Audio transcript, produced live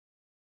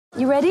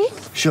You ready?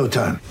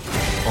 Showtime.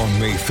 On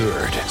May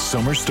 3rd,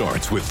 summer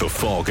starts with The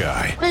Fall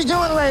Guy. Let's do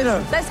it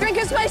later. Let's drink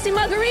a spicy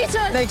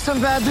margarita. Make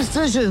some bad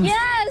decisions.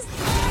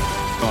 Yes.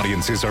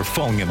 Audiences are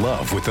falling in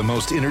love with the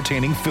most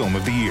entertaining film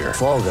of the year.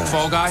 Fall Guy.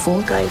 Fall Guy?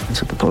 Fall guy.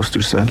 That's what the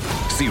poster said.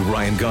 See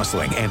Ryan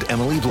Gosling and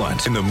Emily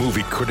Blunt in the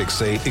movie critics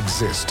say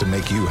exists to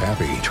make you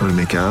happy. Trying to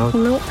make it out?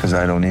 Nope. Because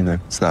I don't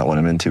either. It's not what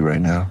I'm into right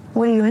now.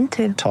 What are you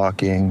into?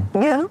 Talking.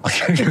 Yeah.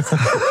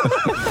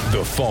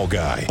 The Fall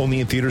Guy.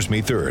 Only in theaters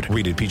May 3rd.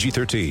 Rated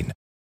PG-13.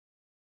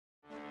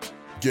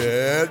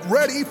 Get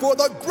ready for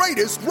the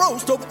greatest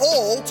roast of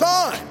all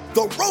time.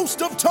 The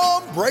Roast of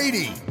Tom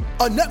Brady.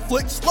 A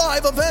Netflix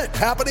live event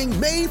happening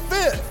May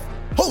 5th.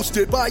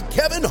 Hosted by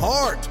Kevin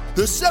Hart.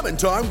 The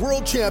 7-time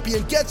world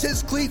champion gets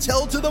his cleats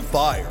held to the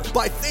fire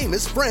by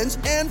famous friends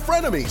and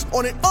frenemies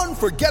on an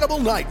unforgettable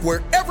night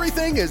where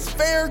everything is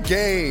fair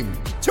game.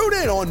 Tune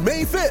in on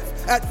May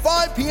 5th at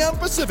 5 p.m.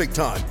 Pacific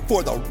time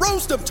for the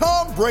Roast of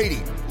Tom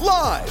Brady.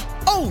 Live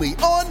only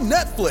on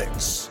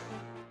Netflix.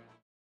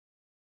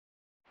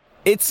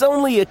 It's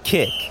only a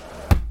kick,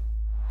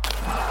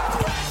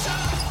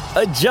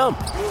 a jump,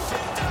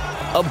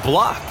 a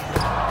block.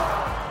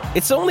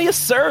 It's only a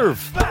serve.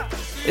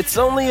 It's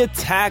only a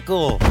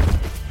tackle,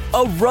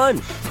 a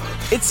run.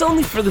 It's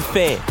only for the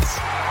fans.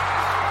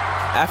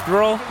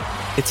 After all,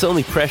 it's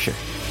only pressure.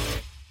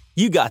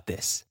 You got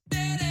this.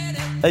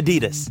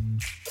 Adidas.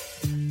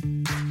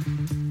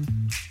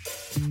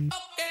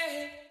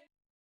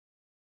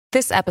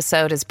 This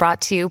episode is brought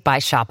to you by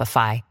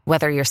Shopify.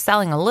 Whether you're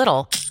selling a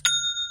little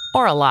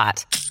or a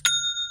lot,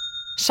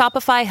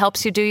 Shopify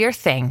helps you do your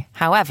thing,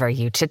 however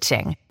you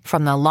cha-ching.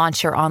 From the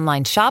launch your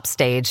online shop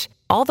stage,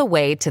 all the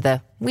way to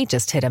the we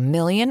just hit 1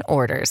 million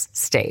orders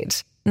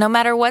stage. No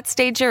matter what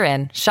stage you're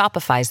in,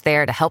 Shopify's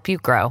there to help you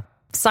grow.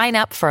 Sign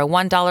up for a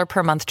 $1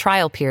 per month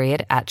trial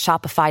period at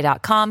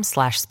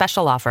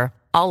shopify.com/special offer,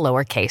 all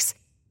lowercase.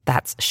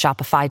 That's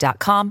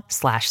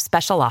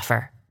shopify.com/special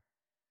offer.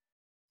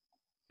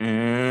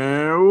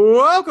 And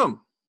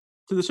welcome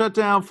to the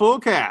Shutdown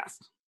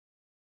Fullcast.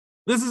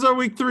 This is our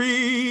Week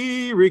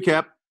 3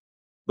 recap.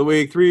 The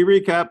Week 3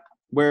 recap,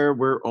 where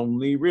we're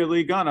only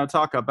really gonna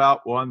talk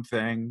about one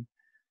thing,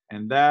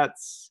 and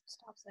that's...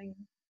 Stop singing.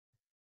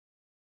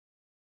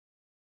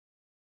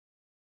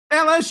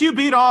 LSU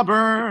beat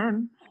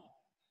Auburn.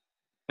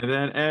 And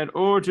then Ed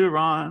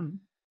Orgeron.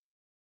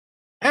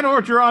 Ed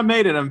Orgeron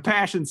made an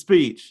impassioned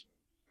speech.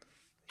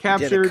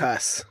 Captured... Did a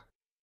cuss.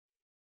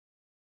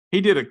 He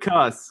did a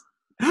cuss.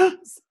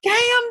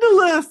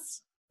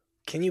 Scandalous!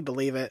 Can you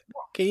believe it?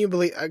 Can you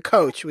believe a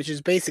coach, which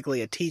is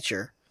basically a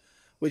teacher,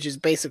 which is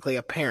basically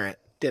a parent,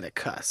 did a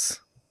cuss?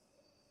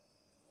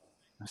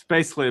 It's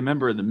basically a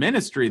member of the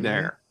ministry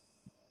there.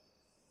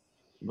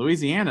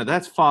 Louisiana,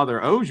 that's Father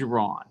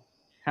Orgeron.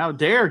 How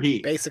dare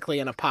he? Basically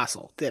an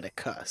apostle, did a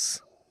cuss.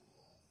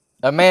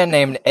 A man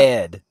named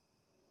Ed.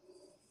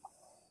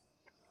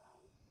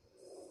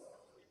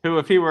 Who,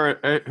 if he were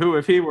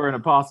an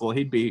apostle,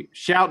 he'd be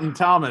shouting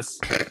Thomas.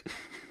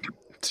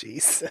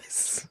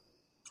 Jesus.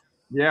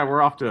 Yeah,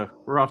 we're off to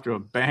a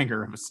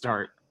banger of a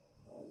start.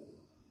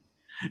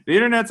 The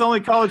internet's only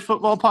college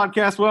football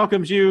podcast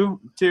welcomes you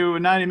to a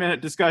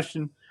 90-minute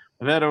discussion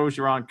of Ed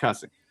Orgeron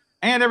cussing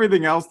and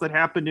everything else that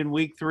happened in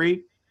Week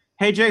 3.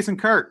 Hey, Jason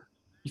Kurt,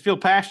 you feel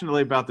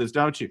passionately about this,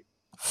 don't you?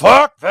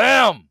 Fuck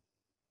them!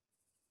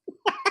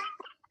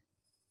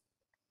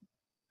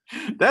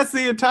 That's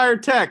the entire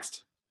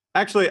text.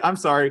 Actually, I'm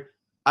sorry.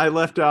 I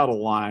left out a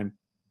line.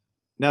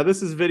 Now,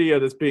 this is video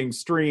that's being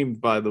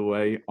streamed, by the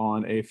way,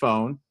 on a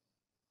phone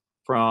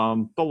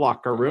from the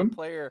locker room. A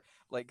player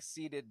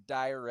seated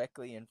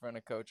directly in front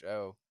of Coach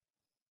O.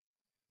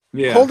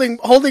 Yeah.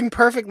 Holding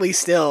perfectly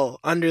still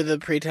under the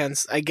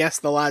pretense, I guess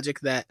the logic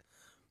that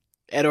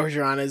Ed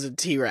Orgeron is a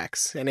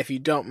T-Rex, and if you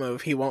don't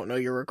move, he won't know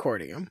you're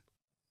recording him.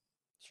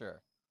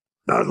 Sure.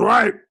 That's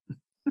right.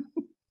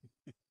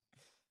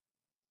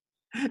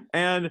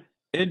 And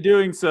in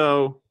doing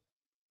so,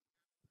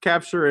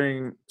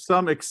 capturing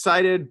some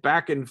excited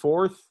back and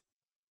forth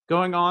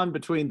going on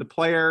between the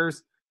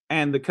players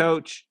and the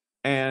coach.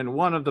 And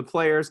one of the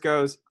players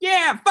goes,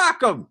 "Yeah,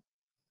 fuck him."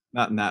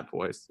 Not in that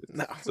voice.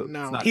 No,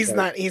 it's he's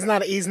not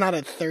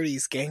a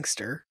 30s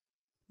gangster.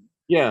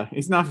 Yeah,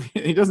 he's not.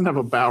 He doesn't have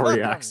a Bowery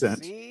Fuck 'em,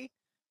 accent. see?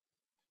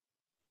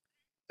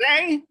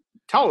 See?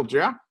 Told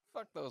ya.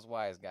 Fuck those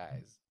wise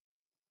guys.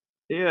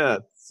 Yeah.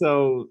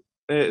 So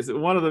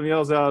one of them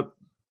yells out,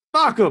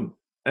 "Fuck him!"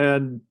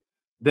 And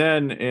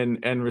then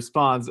in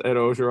response, Ed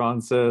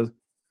Orgeron says,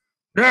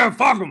 "Yeah,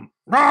 fuck him!"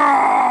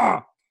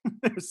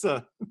 There's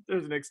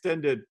an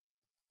extended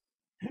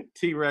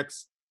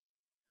T-Rex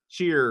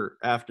cheer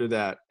after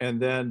that,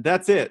 and then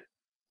that's it.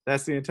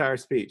 That's the entire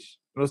speech.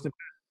 Most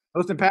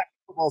impactful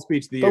football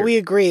speech of the year. But we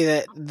agree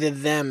that the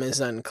them is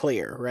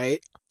unclear,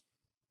 right?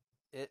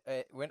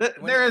 When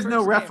there it is no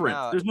first came reference.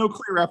 out, There's no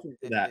clear reference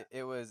to that.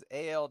 It was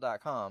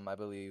AL.com, I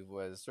believe,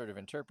 was sort of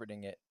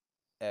interpreting it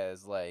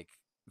as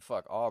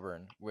fuck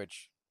Auburn,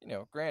 which,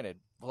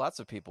 granted, lots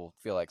of people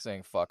feel like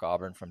saying fuck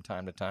Auburn from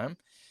time to time.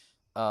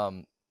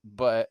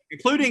 But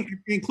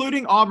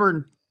including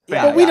Auburn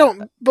Yeah,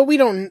 But we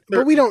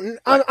don't.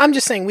 I'm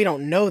just saying we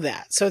don't know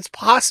that, so it's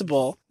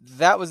possible.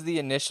 That was the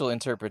initial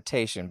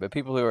interpretation, but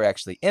people who were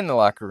actually in the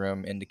locker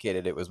room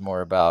indicated it was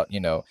more about,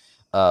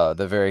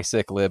 the very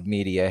sick lib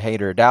media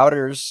hater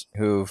doubters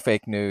who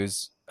fake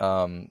news,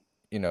 pointed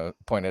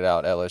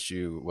out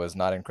LSU was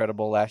not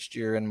incredible last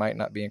year and might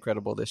not be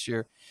incredible this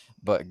year.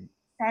 But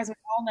guys, we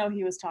all know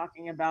he was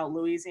talking about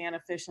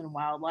Louisiana Fish and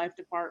Wildlife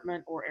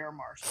Department or Air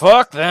Marshal.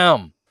 Fuck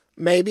them.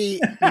 Maybe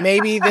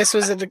this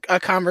was a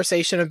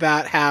conversation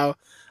about how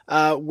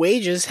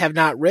wages have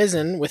not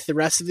risen with the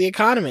rest of the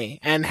economy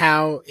and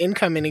how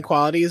income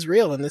inequality is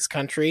real in this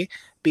country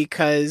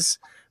because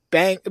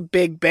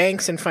big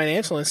banks and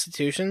financial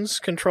institutions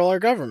control our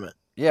government.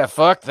 Yeah,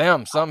 fuck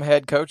them. Some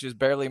head coaches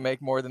barely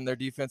make more than their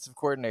defensive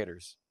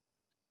coordinators.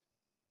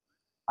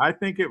 I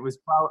think it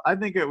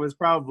was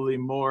probably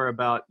more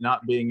about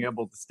not being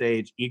able to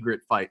stage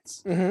egret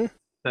fights. Mm-hmm.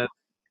 That's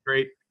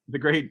the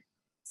great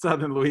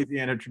Southern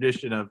Louisiana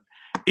tradition of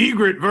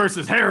egret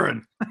versus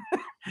heron.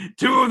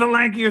 Two of the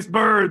lankiest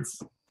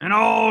birds in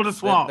all the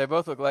swamp. They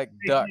both look like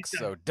ducks,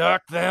 so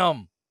duck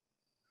them.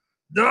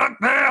 Duck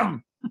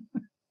them.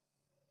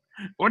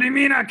 What do you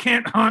mean I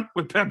can't hunt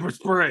with pepper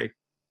spray?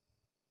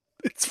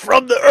 It's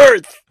from the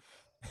earth.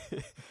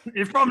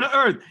 It's from the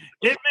earth.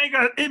 It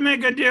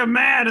make a deer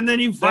mad, and then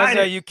you fight That's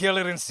how you kill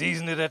it and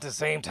season it at the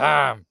same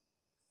time.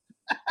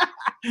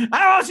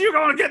 How else you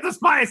gonna get the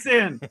spice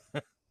in?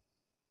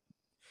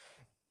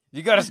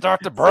 You got to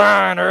start the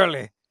brine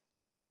early.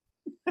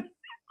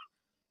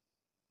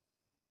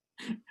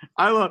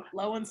 I love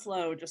low and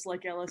slow, just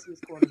like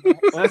LSU's quarterback.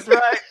 That's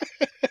right.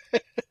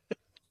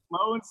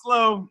 Low and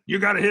slow. You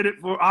got to hit it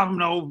for, I don't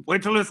know,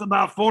 wait till it's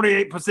about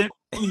 48%.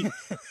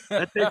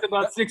 That takes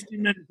about 60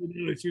 minutes to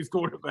do LSU's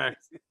quarterbacks.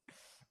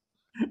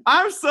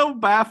 I'm so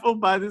baffled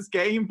by this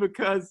game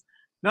because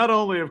not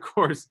only, of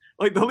course,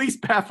 like the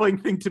least baffling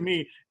thing to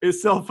me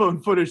is cell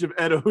phone footage of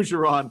Ed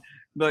Orgeron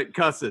like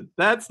cussing.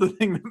 That's the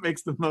thing that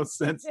makes the most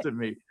sense to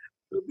me.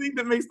 The thing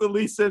that makes the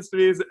least sense to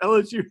me is that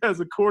LSU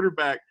has a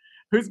quarterback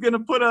who's going to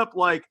put up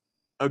like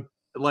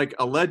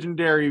a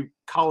legendary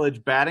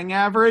college batting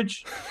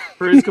average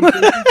for his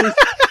completion.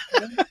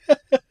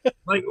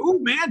 Like, ooh,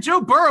 man,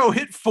 Joe Burrow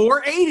hit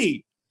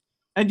 480.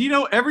 And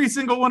every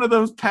single one of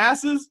those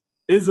passes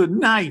is a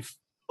knife.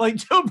 Like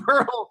Joe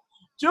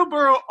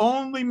Burrow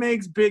only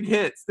makes big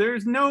hits.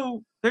 There's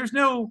no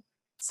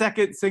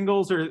second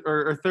singles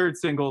or third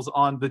singles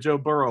on the Joe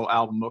Burrow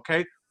album,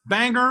 okay?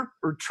 Banger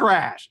or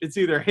trash. It's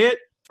either hit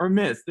or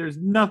miss. There's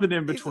nothing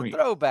in between. He's a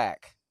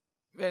throwback.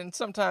 And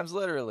sometimes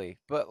literally.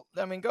 But,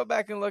 go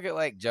back and look at,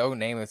 like, Joe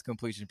Namath's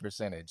completion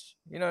percentage.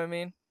 You know what I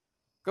mean?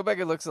 Go back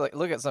and look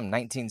at some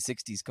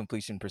 1960s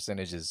completion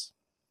percentages.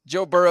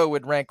 Joe Burrow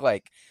would rank,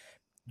 like,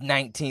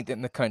 19th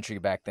in the country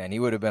back then. He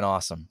would have been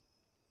awesome.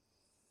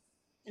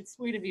 It's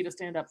sweet of you to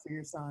stand up for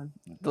your son.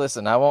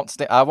 Listen, I won't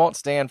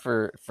stand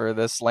for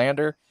this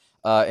slander.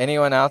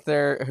 Anyone out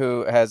there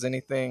who has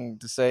anything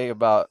to say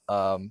about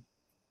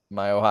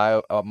my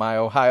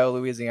Ohio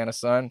Louisiana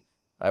son,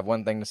 I have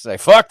one thing to say: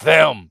 fuck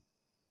them.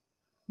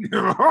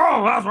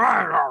 Oh, that's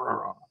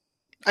right.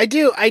 I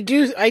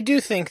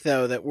do think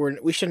though that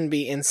we shouldn't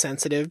be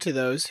insensitive to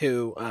those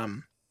who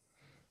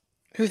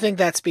think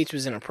that speech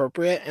was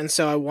inappropriate, and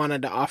so I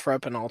wanted to offer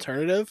up an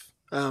alternative.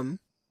 Fuck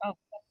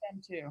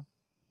them too.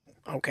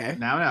 Okay.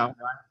 Now,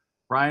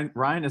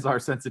 Ryan is our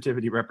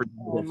sensitivity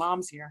representative. Oh,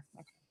 Mom's here.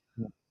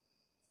 Okay.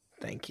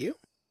 Thank you.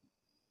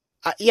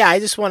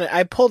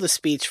 I pulled a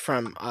speech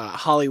from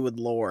Hollywood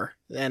Lore,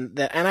 and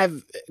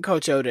I've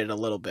Coach O'd it a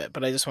little bit,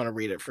 but I just want to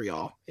read it for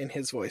y'all in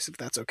his voice, if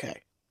that's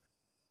okay.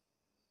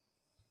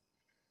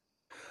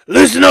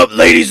 Listen up,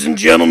 ladies and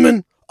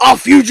gentlemen. Our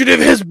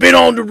fugitive has been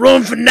on the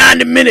run for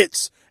 90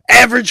 minutes.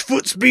 Average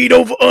foot speed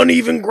over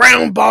uneven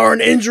ground, barring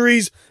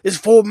injuries, is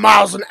 4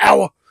 miles an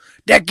hour.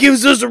 That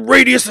gives us a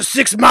radius of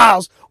 6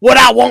 miles. What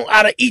I want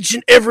out of each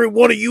and every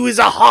one of you is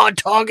a hard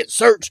target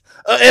search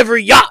of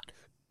every yacht,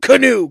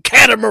 canoe,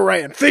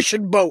 catamaran,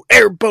 fishing boat,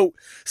 airboat,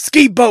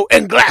 ski boat,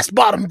 and glass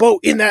bottom boat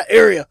in that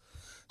area.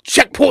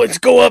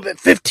 Checkpoints go up at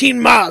 15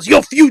 miles.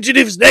 Your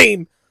fugitive's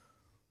name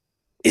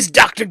is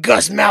Dr.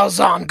 Gus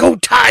Malzahn. Go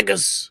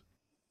Tigers!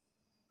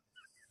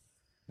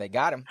 They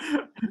got him.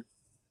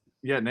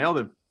 Yeah, nailed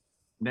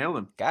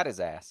him. Got his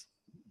ass.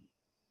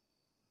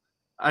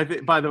 I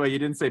think. By the way, you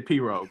didn't say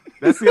P-Rogue.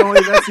 That's the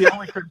only critique.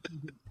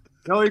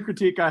 The only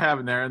critique I have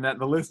in there, and that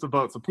the list of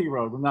boats of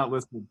P-Rogue, I'm not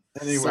listed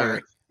anywhere.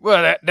 Sorry.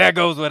 Well, that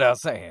goes without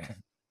saying.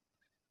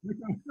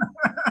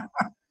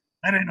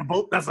 That ain't a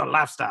boat. That's a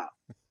lifestyle.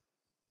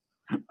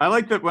 I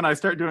like that when I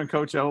start doing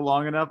Coach O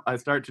long enough, I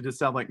start to just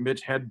sound like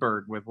Mitch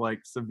Hedberg with like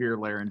severe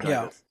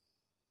laryngitis.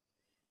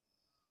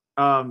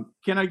 Yeah.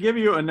 Can I give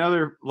you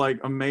another like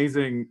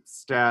amazing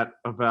stat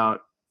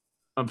about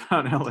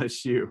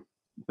LSU?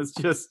 It's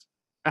just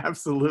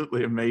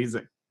absolutely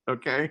amazing.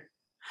 Okay,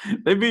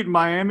 they've beaten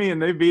Miami and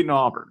they've beaten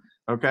Auburn.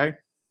 Okay,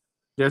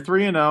 they're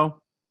 3-0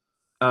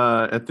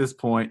 at this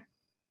point.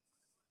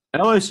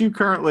 LSU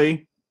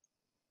currently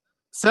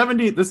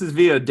 70. This is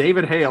via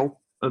David Hale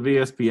of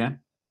ESPN.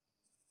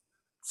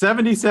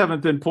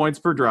 77th in points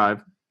per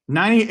drive,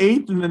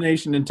 98th in the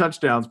nation in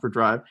touchdowns per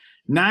drive,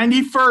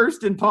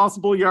 91st in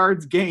possible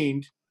yards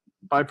gained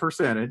by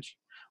percentage,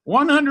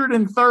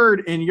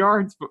 103rd in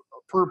yards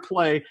per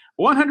play,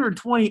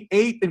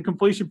 128th in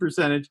completion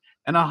percentage,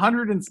 and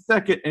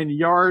 102nd in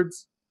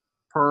yards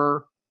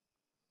per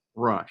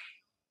rush.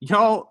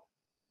 Y'all,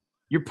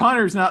 your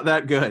punter's not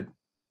that good.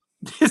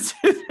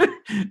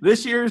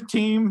 This year's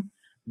team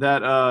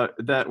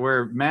that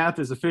where math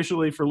is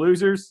officially for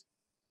losers.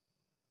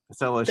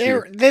 It's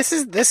LSU.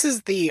 This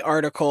is the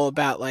article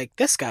about like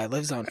this guy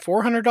lives on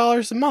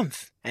 $400 a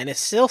month and is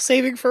still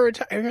saving for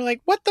retirement. And you're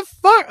like, what the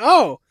fuck?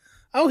 Oh,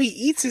 he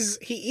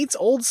eats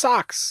old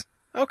socks.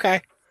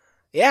 Okay,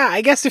 yeah,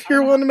 I guess if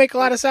you're willing to make a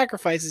lot of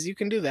sacrifices, you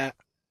can do that.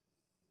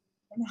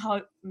 I don't know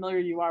how familiar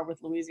you are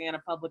with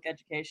Louisiana public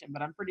education,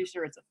 but I'm pretty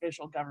sure it's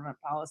official government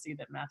policy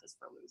that math is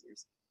for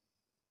losers.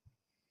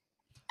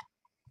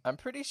 I'm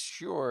pretty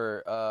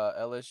sure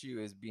LSU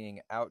is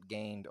being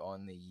outgained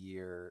on the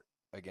year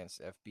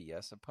against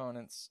FBS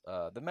opponents.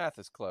 The math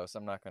is close.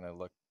 I'm not going to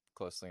look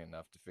closely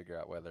enough to figure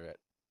out whether it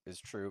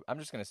is true. I'm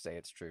just going to say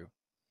it's true.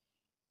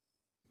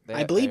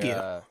 I believe you.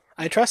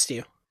 I trust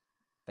you.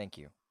 Thank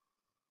you.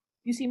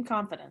 You seem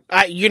confident.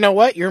 You know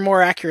what? You're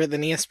more accurate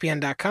than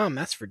ESPN.com.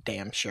 That's for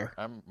damn sure.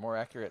 I'm more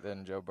accurate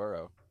than Joe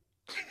Burrow.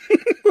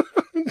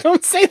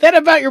 Don't say that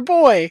about your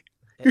boy.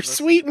 Your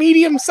sweet,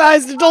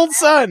 medium-sized adult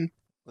son.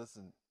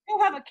 Listen.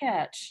 You'll have a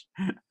catch.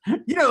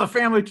 You know the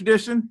family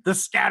tradition? The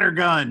scatter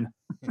gun.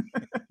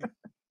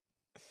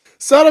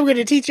 Son, I'm going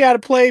to teach you how to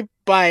play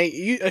by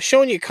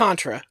showing you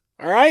Contra.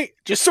 All right?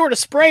 Just sort of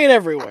spray it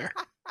everywhere.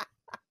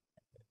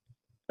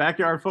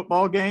 Backyard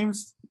football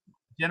games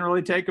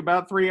generally take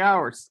about 3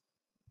 hours.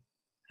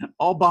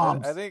 All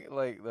bombs. I think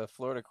like the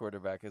Florida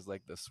quarterback is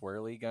like the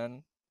swirly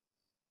gun.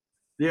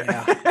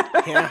 Yeah.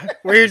 Yeah.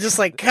 Where you're just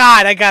like,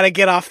 God, I got to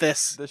get off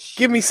this.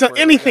 Give me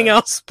anything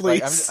else,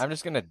 please. Like, I'm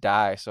just going to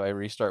die, so I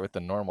restart with the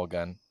normal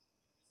gun.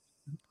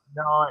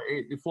 No,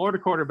 the Florida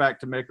quarterback,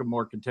 to make a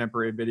more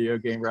contemporary video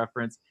game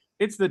reference,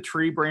 it's the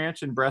tree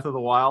branch in Breath of the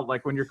Wild.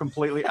 Like when you're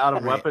completely out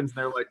of weapons and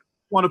they're like,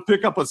 want to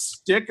pick up a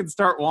stick and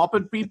start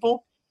whomping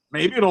people?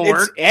 Maybe it'll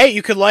work. Hey,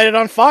 you could light it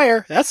on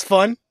fire. That's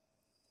fun.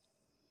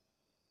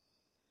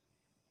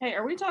 Hey,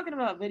 are we talking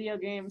about video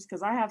games?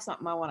 Because I have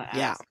something I want to ask.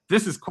 Yeah.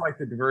 This is quite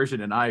the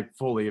diversion, and I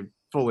fully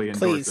endorse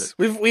Please.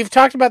 it. We've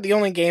talked about the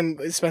only game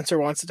Spencer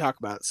wants to talk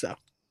about, so.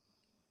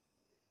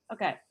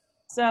 Okay.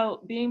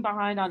 So, being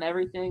behind on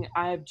everything,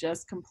 I have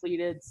just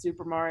completed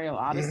Super Mario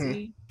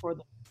Odyssey for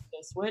the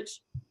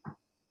Switch.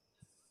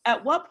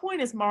 At what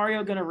point is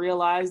Mario going to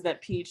realize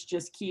that Peach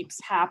just keeps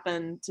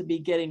happen to be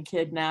getting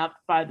kidnapped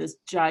by this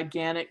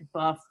gigantic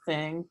buff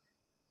thing?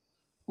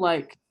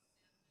 Like,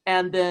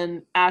 and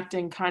then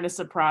acting kind of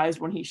surprised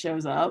when he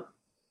shows up?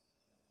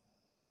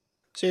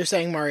 So you're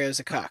saying Mario's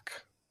a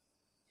cuck?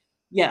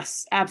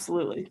 Yes,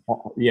 absolutely.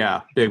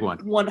 Yeah, big one.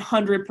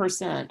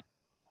 100%.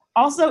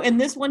 Also, in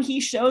this one,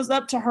 he shows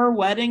up to her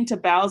wedding to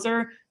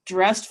Bowser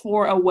dressed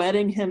for a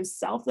wedding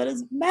himself. That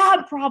is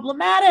mad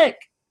problematic.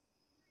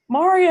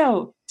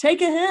 Mario,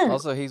 take a hint.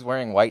 Also, he's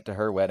wearing white to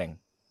her wedding.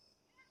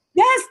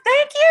 Yes,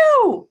 thank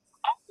you.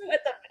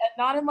 Also,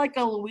 not in like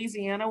a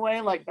Louisiana way,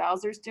 like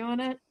Bowser's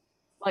doing it.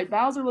 Like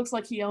Bowser looks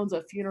like he owns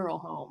a funeral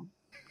home.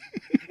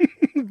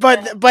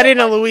 but in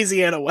a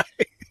Louisiana way.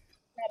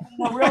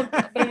 in a real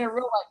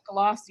like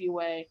glossy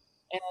way.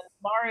 And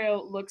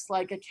Mario looks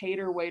like a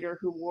cater waiter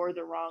who wore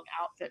the wrong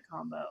outfit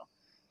combo.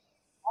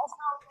 Also,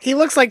 he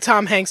looks like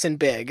Tom Hanks in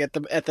Big at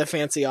the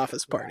fancy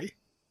office party.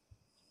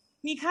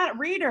 He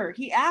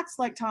acts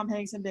like Tom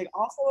Hanks in Big.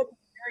 Also, at the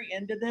very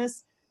end of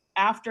this,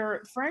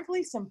 after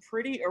frankly some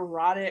pretty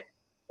erotic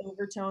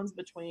overtones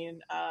between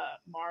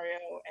Mario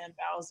and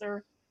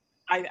Bowser,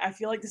 I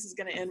feel like this is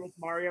going to end with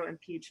Mario and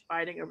Peach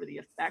fighting over the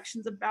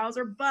affections of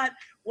Bowser, but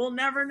we'll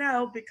never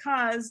know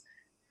because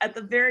at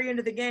the very end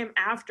of the game,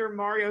 after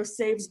Mario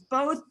saves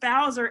both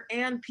Bowser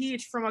and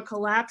Peach from a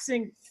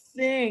collapsing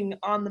thing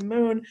on the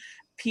moon,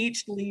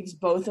 Peach leaves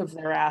both of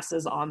their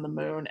asses on the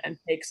moon and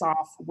takes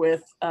off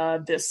with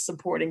this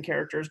supporting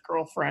character's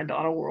girlfriend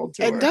on a world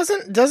tour. And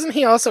doesn't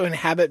he also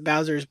inhabit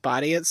Bowser's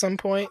body at some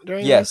point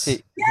during yes,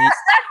 this? Yes,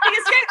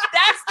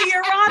 that's the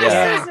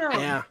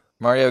eroticism. Yeah.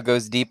 Mario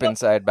goes deep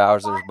inside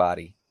Bowser's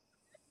body.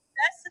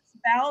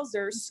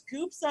 Bowser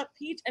scoops up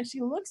Peach and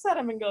she looks at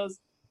him and goes,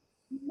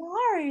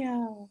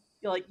 Mario.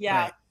 You're like,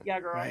 yeah,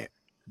 girl. Right.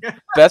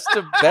 Best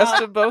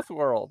of both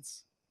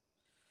worlds.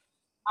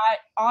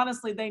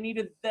 Honestly, they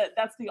needed that.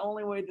 That's the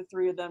only way the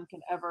three of them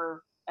can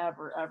ever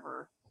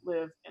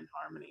live in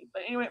harmony.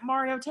 But anyway,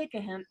 Mario, take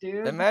a hint,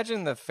 dude.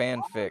 Imagine the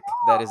fanfic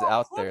that is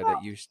out there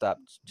that you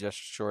stopped just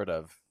short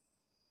of.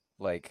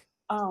 Like,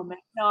 oh man,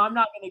 no, I'm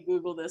not gonna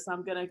Google this.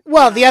 I'm gonna.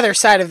 Well, the other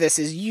side of this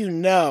is,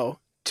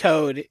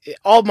 Toad.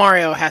 All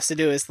Mario has to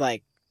do is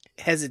like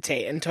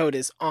hesitate, and Toad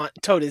is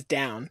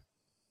down.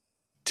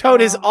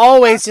 Toad is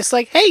always just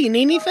like, hey, you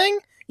need anything?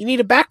 You need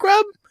a back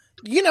rub?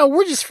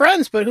 We're just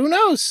friends, but who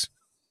knows?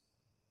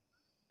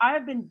 I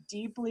have been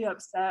deeply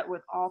upset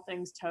with all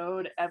things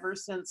Toad ever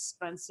since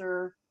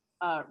Spencer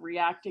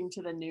reacting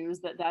to the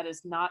news that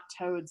is not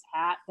Toad's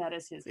hat, that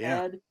is his Yeah.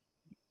 head,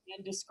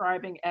 and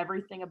describing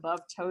everything above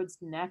Toad's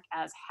neck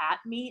as hat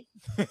meat.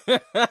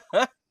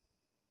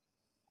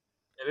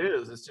 It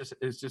is.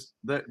 It's just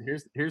that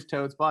here's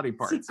Toad's body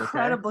parts. It's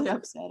incredibly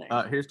upsetting.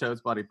 Here's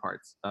Toad's body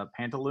parts: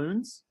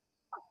 pantaloons,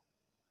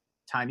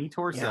 tiny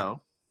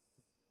torso,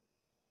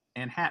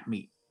 and hat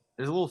meat.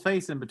 There's a little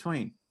face in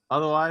between.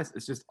 Otherwise,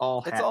 it's just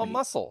all. It's hat all meat.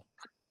 muscle.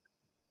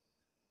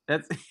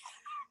 That's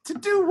to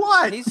do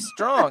what? He's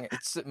strong.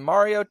 It's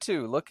Mario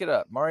 2. Look it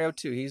up. Mario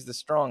 2. He's the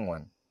strong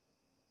one.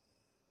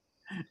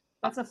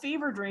 That's a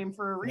fever dream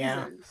for a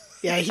reason.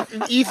 Yeah,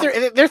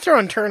 they're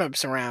throwing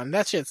turnips around.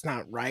 That shit's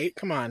not right.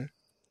 Come on.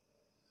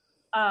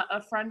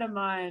 A friend of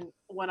mine,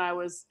 when I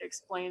was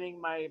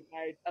explaining my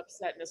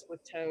upsetness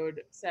with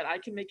Toad, said I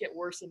can make it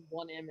worse in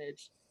one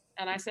image.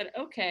 And I said,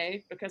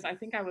 okay, because I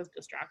think I was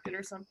distracted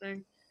or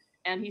something.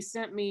 And he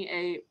sent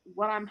me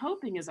what I'm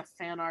hoping is a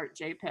fan art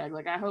JPEG.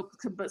 Like I hope,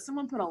 but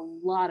someone put a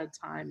lot of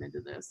time into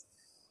this.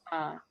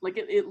 Like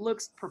it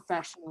looks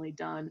professionally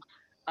done.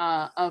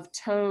 Of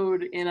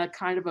Toad in a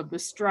kind of a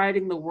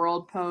bestriding the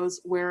world pose,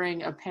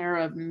 wearing a pair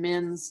of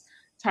men's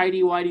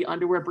tighty-whitey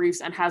underwear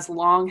briefs and has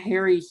long,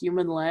 hairy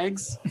human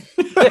legs.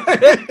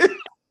 The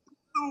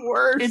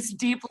worst. It's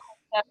deeply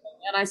upsetting,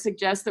 and I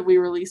suggest that we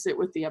release it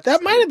with the episode.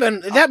 That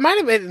might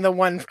have been the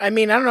one. I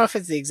mean, I don't know if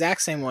it's the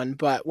exact same one,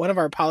 but one of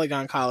our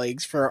Polygon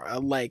colleagues for a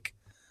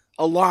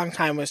long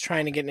time was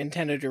trying to get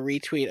Nintendo to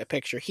retweet a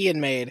picture he had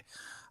made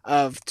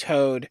of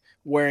Toad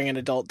wearing an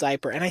adult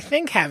diaper, and I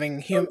think having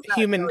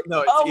human.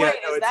 No,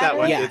 it's that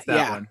one. Yeah, It's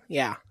that one.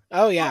 Yeah.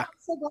 Oh yeah.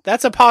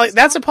 That's a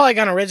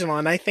Polygon original,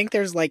 and I think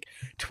there's like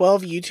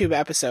 12 YouTube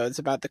episodes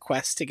about the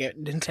quest to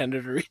get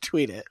Nintendo to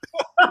retweet it.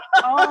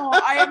 Oh,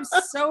 I am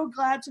so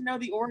glad to know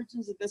the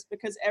origins of this,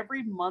 because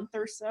every month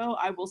or so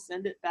I will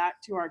send it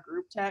back to our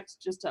group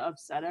text just to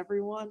upset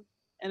everyone,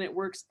 and it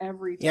works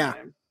every time. Yeah.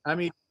 I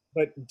mean,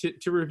 but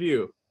to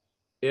review,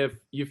 if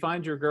you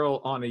find your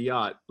girl on a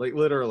yacht, like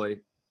literally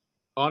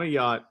on a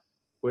yacht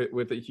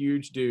with a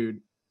huge dude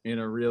in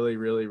a really,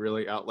 really,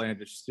 really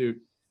outlandish suit,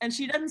 and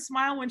she doesn't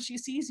smile when she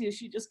sees you,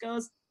 she just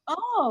goes,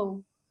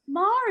 "Oh,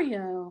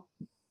 Mario."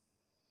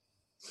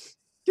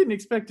 Didn't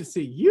expect to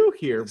see you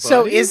here, buddy.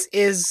 So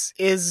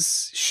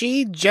is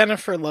she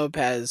Jennifer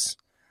Lopez,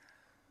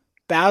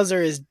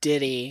 Bowser is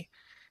Diddy,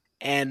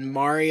 and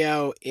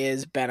Mario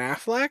is Ben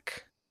Affleck?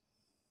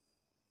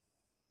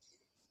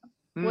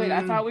 Wait,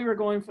 I thought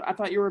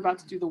you were about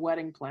to do the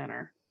wedding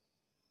planner,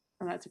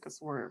 and that took a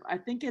swerve. I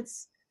think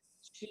it's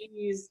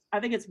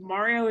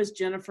Mario is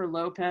Jennifer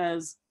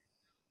Lopez,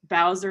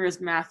 Bowser is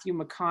Matthew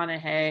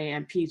McConaughey,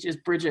 and Peach is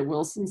Bridget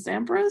Wilson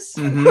Sampras.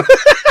 Mm-hmm.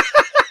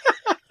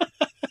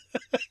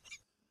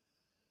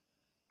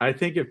 I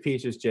think if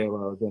Peach is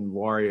J-Lo, then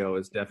Wario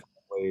is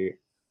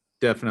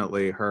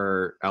definitely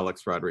her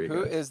Alex Rodriguez.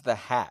 Who is the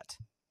hat?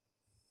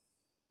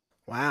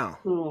 Wow.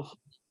 Ugh.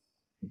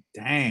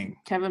 Dang.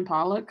 Kevin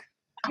Pollak.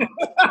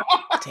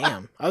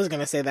 Damn. I was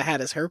gonna say the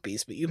hat is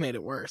herpes, but you made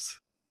it worse.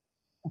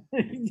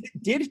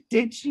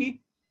 Did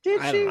she?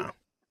 I don't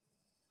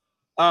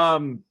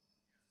know.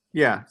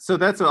 Yeah. So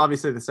that's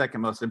obviously the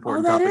second most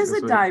important. Oh, that topic is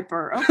this a week.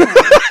 diaper. Okay.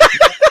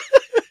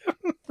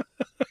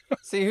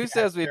 See, who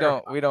says we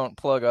don't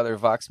plug other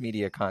Vox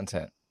Media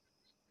content?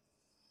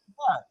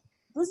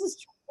 This is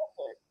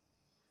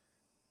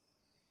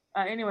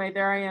terrific. Anyway,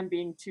 there I am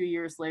being 2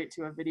 years late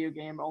to a video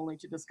game only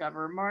to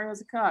discover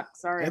Mario's a cuck.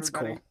 Sorry, That's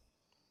everybody.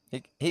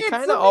 cool. He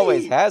kind of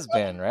always has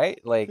been,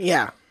 right? Like,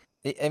 Yeah.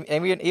 I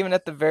mean, even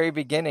at the very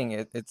beginning,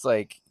 it's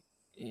like,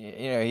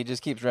 he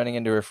just keeps running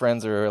into her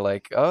friends who are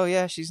like, "Oh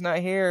yeah, she's not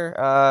here.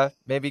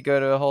 Maybe go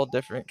to a whole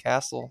different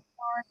castle."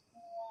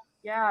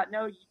 Yeah,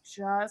 no, you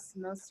just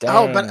missed. Dang.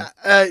 Oh, but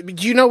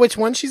do you know which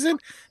one she's in?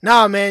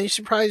 Nah, man, you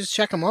should probably just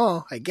check them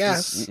all, I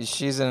guess.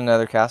 She's in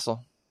another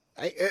castle.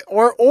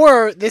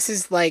 Or this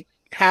is like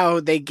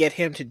how they get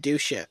him to do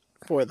shit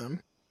for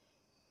them.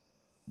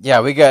 Yeah,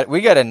 we got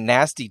a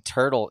nasty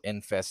turtle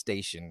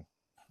infestation.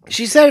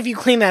 She said if you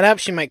clean that up,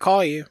 she might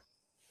call you.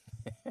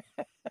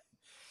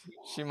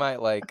 She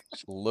might like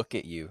look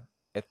at you,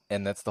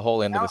 and that's the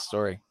whole end of the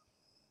story.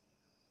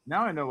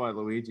 Now I know why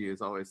Luigi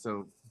is always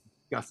so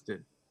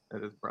disgusted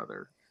at his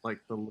brother. Like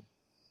the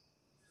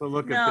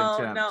look of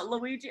contempt. No,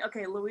 Luigi.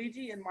 Okay,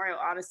 Luigi in Mario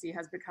Odyssey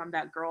has become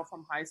that girl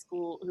from high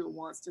school who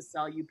wants to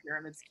sell you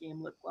Pyramid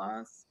Scheme lip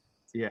gloss.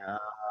 Yeah.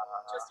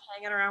 Just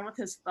hanging around with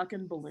his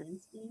fucking balloon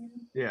scheme.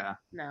 Yeah.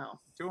 No.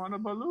 Do you want a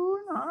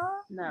balloon,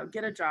 huh? No,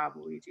 get a job,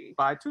 Luigi.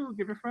 Buy two,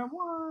 give your friend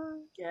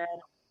one.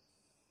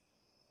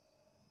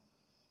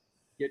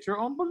 Get your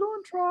own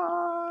balloon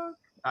truck.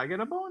 I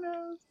get a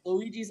bonus.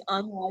 Luigi's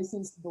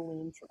unlicensed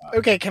balloon truck.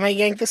 Okay, can I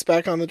yank this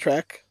back on the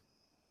track?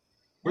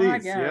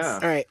 Please, yeah.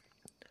 All right.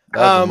 That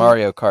was a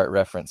Mario Kart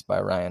reference by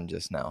Ryan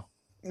just now.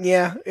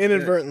 Yeah,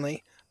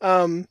 inadvertently.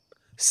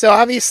 So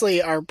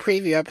obviously our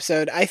preview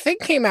episode, I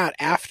think, came out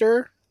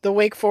after the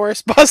Wake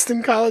Forest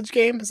Boston College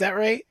game. Is that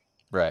right?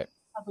 Right.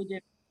 Probably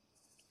did.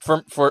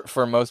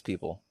 For most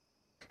people.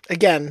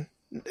 Again,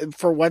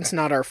 for once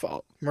not our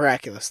fault,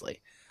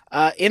 miraculously.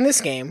 In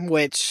this game,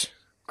 which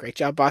Great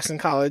job, Boston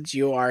College.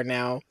 You are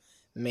now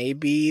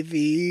maybe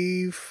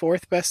the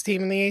 4th best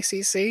team in the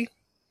ACC.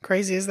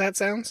 Crazy as that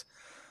sounds.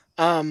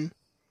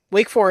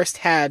 Wake Forest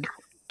had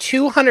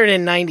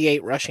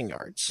 298 rushing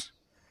yards.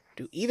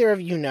 Do either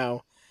of you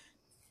know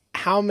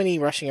how many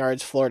rushing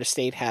yards Florida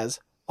State has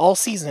all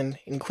season,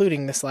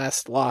 including this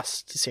last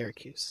loss to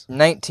Syracuse?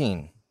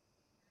 19.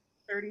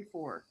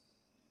 34.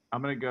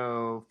 I'm going to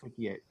go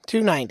 58.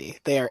 290.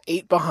 They are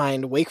 8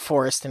 behind Wake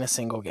Forest in a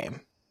single game.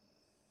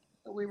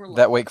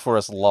 That Wake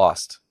Forest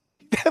lost.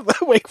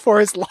 Wake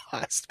Forest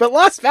lost, but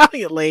lost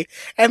valiantly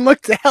and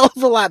looked a hell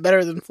of a lot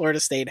better than Florida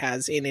State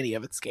has in any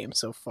of its games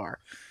so far.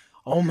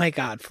 Oh my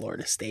God,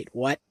 Florida State,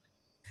 what?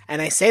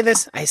 And I say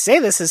this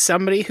as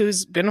somebody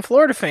who's been a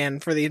Florida fan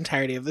for the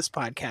entirety of this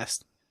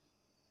podcast.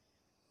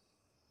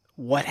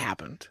 What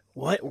happened?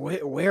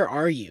 Where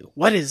are you?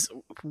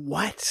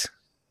 What?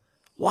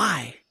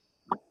 Why?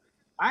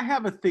 I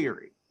have a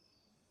theory.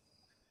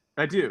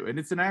 I do, and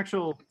it's an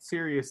actual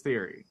serious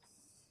theory.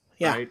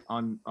 Yeah. Right?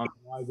 On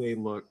why they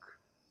look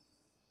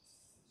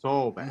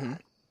so bad. Mm-hmm.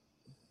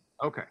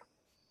 Okay.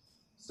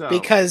 So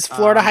Because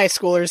Florida high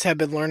schoolers have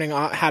been learning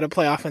how to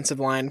play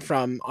offensive line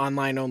from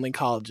online-only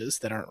colleges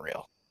that aren't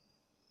real.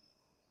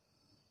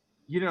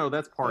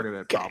 That's part of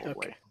it,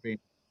 probably. Okay. I mean,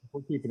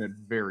 we're keeping it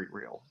very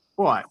real.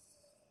 But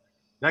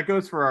that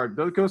goes for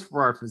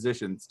our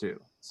physicians too.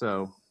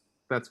 So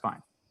that's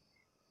fine.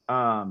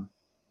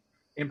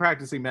 In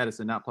practicing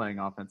medicine, not playing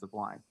offensive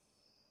line.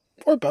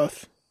 Or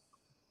both.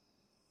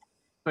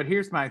 But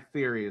here's my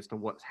theory as to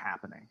what's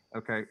happening,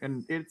 okay?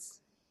 And it's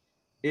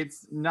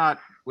not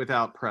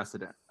without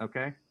precedent,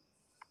 okay?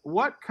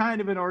 What kind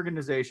of an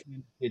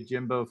organization did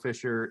Jimbo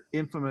Fisher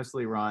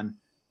infamously run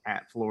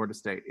at Florida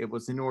State? It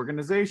was an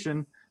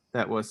organization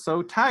that was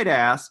so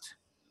tight-assed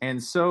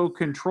and so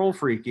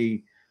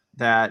control-freaky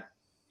that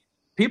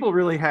people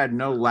really had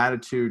no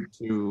latitude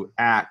to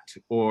act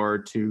or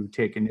to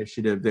take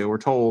initiative. They were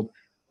told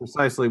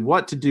precisely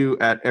what to do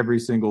at every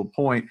single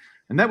point.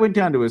 And that went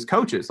down to his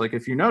coaches. Like,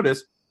 if you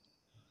notice,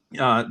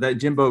 that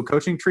Jimbo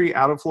coaching tree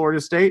out of Florida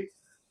State,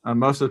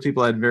 most of the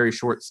people had very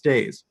short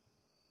stays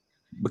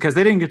because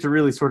they didn't get to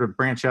really sort of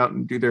branch out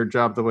and do their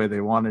job the way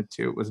they wanted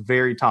to. It was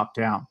very top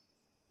down.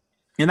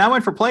 And that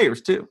went for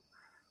players too.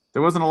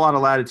 There wasn't a lot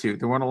of latitude.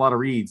 There weren't a lot of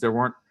reads. There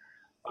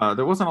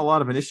wasn't a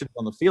lot of initiative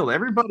on the field.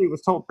 Everybody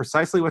was told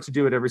precisely what to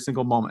do at every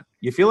single moment.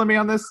 You feeling me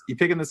on this? You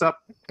picking this up?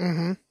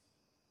 Mm-hmm.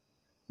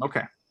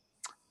 Okay.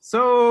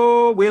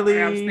 So,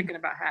 Willie. I was thinking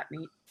about hat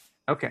meat.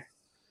 Okay.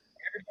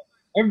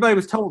 Everybody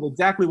was told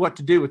exactly what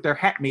to do with their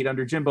hat meat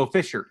under Jimbo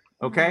Fisher.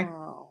 Okay.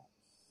 Oh.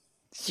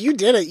 You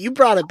did it. You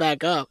brought it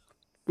back up.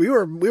 We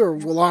were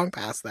long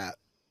past that.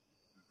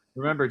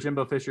 Remember,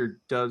 Jimbo Fisher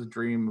does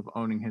dream of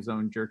owning his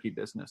own jerky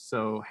business.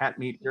 So hat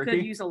meat jerky.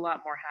 Could use a lot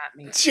more hat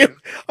meat.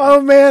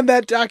 Oh man,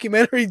 that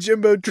documentary,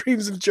 Jimbo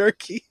Dreams of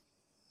Jerky.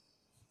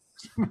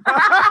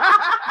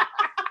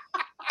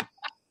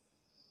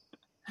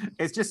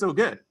 It's just so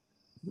good.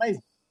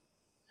 Amazing.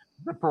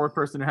 The poor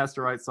person who has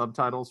to write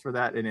subtitles for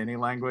that in any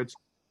language.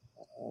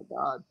 Oh,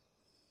 God.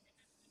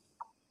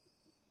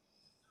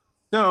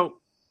 So,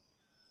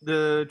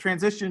 the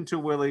transition to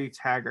Willie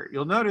Taggart.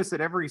 You'll notice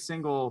that every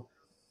single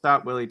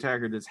stop Willie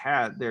Taggart has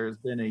had, there's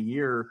been a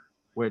year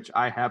which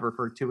I have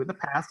referred to in the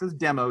past as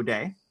Demo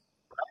Day.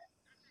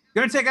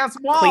 Gonna take out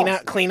some walls.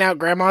 Clean out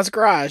Grandma's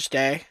garage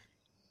day.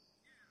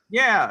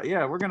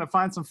 Yeah. We're gonna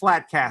find some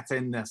flat cats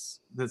in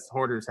this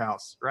hoarder's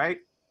house, right?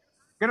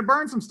 Gonna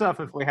burn some stuff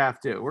if we have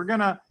to. We're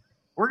gonna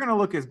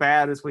look as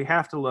bad as we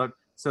have to look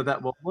so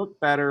that we'll look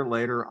better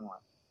later on.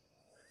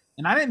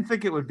 And I didn't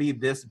think it would be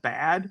this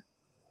bad,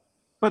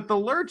 but the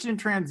lurch in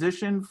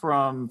transition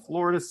from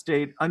Florida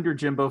State under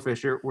Jimbo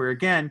Fisher, where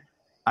again,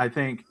 I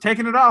think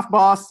taking it off,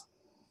 boss,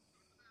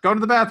 go to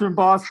the bathroom,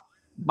 boss,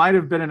 might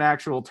have been an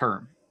actual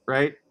term,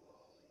 right?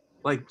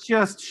 Like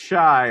just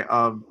shy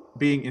of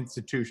being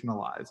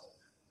institutionalized.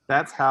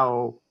 That's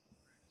how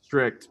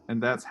strict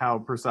and that's how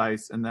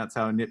precise and that's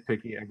how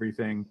nitpicky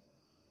everything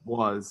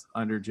was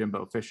under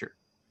Jimbo Fisher.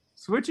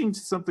 Switching to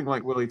something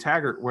like Willie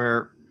Taggart,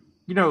 where,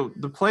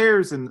 the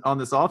players on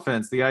this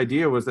offense, the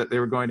idea was that they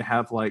were going to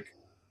have like,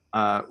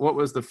 what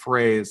was the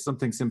phrase?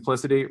 Something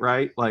simplicity,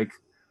 right? Like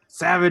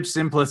savage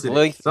simplicity.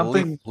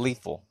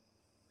 Lethal.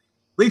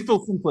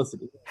 Lethal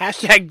simplicity.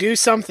 # do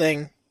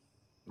something.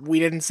 We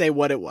didn't say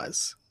what it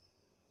was.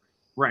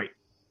 Right.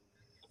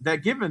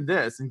 That given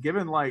this and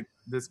given like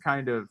this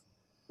kind of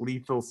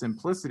lethal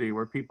simplicity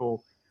where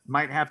people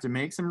might have to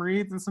make some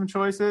reads and some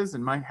choices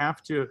and might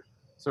have to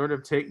sort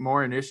of take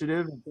more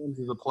initiative in terms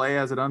of the play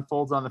as it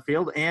unfolds on the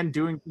field and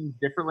doing things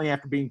differently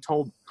after being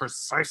told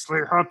precisely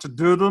how to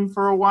do them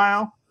for a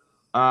while.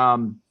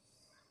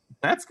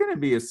 That's going to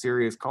be a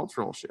serious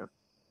cultural shift.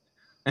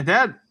 And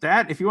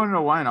that if you want to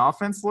know why an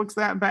offense looks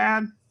that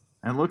bad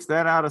and looks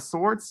that out of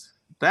sorts,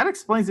 that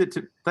explains it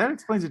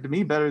to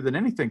me better than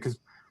anything, because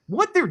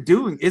what they're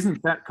doing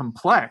isn't that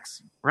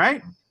complex,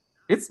 right?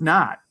 It's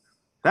not.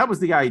 That was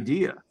the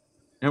idea.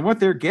 And what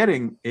they're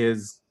getting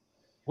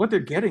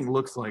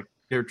looks like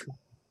they're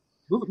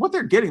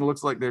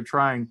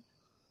trying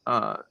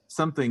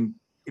something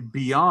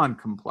beyond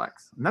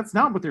complex. And that's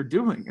not what they're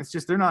doing. It's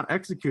just they're not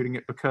executing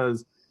it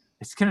because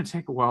it's going to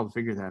take a while to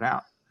figure that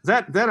out. Is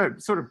that a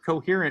sort of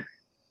coherent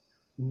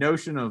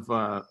notion of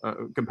a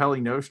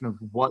compelling notion of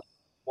what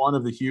one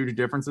of the huge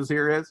differences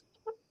here is?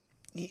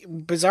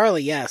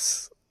 Bizarrely,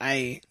 yes.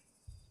 Are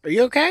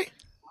you okay?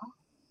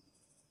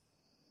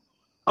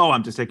 Oh,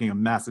 I'm just taking a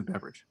massive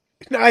beverage.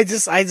 No, I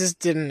just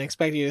didn't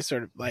expect you to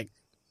sort of like,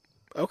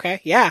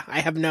 okay, yeah,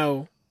 I don't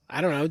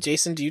know.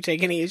 Jason, do you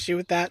take any issue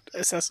with that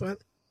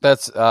assessment?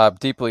 That's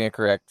deeply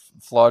incorrect,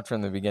 flawed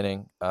from the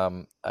beginning.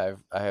 I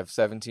have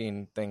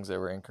 17 things that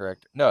were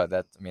incorrect. No, I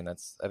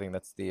think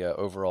that's the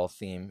overall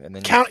theme. And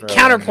then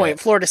counterpoint: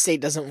 Florida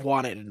State doesn't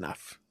want it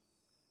enough.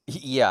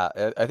 Yeah,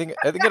 I think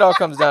it all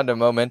comes down to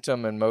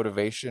momentum and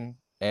motivation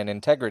and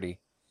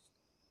integrity.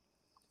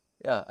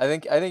 Yeah, I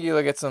think you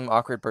look at some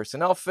awkward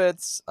personnel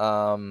fits.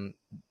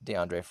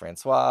 DeAndre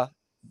Francois,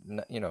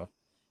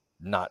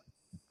 not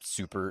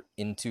super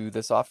into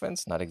this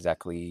offense, not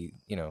exactly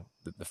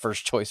the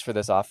first choice for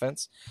this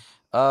offense,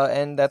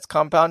 and that's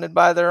compounded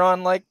by they're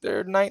on like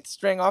their 9th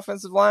string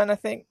offensive line, I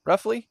think,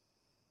 roughly,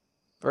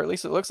 or at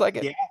least it looks like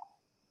it.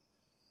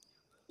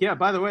 Yeah.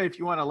 By the way, if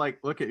you want to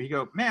look at, you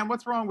go, man,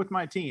 what's wrong with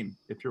my team?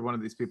 If you're one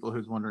of these people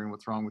who's wondering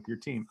what's wrong with your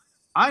team,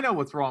 I know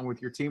what's wrong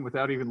with your team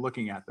without even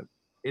looking at them.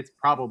 It's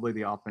probably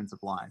the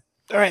offensive line.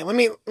 All right, let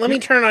me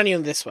turn it on you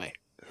in this way.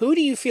 Who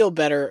do you feel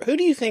better? Who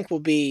do you think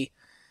will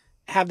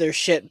have their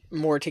shit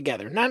more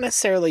together? Not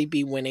necessarily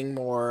be winning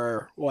more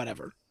or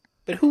whatever,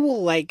 but who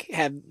will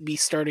be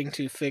starting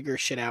to figure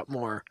shit out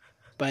more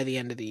by the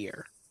end of the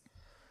year?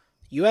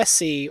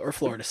 USC or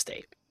Florida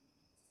State?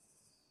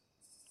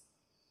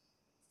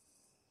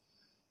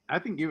 I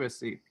think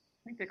USC. I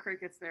think the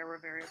Crickets there were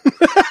very.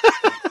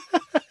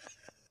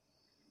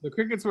 The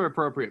Crickets were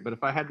appropriate, but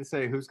if I had to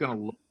say who's going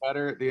to look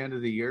better at the end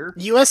of the year,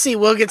 USC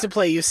will get to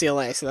play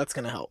UCLA, so that's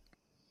going to help.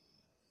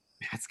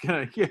 It's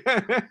going to,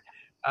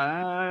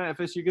 yeah.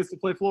 FSU gets to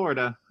play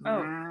Florida.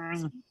 Oh.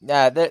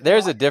 Yeah,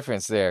 there's a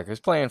difference there because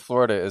playing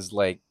Florida is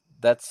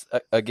that's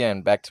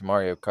again back to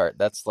Mario Kart.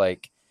 That's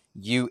like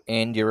you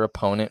and your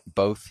opponent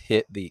both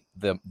hit the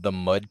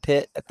mud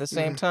pit at the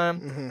same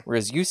time, Mm-hmm.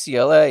 whereas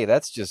UCLA,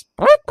 that's just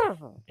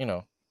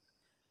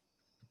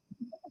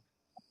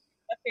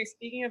Okay,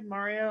 speaking of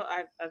Mario,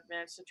 I've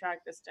managed to track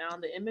this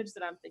down. The image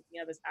that I'm thinking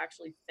of is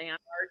actually fan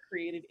art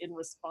created in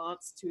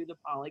response to the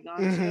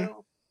Polygon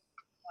show.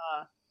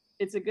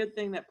 It's a good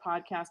thing that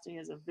podcasting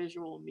is a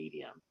visual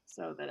medium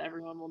so that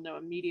everyone will know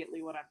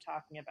immediately what I'm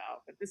talking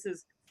about. But this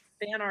is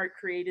fan art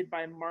created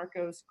by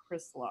Marcos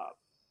Krislov.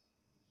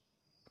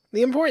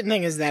 The important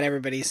thing is that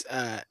everybody's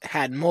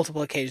had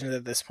multiple occasions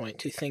at this point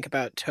to think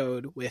about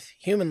Toad with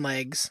human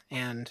legs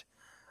and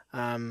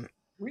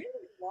really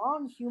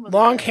long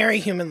legs. Hairy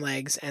human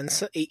legs and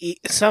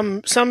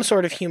some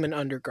sort of human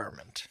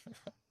undergarment.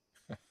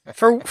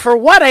 For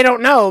what, I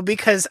don't know,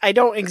 because I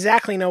don't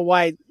exactly know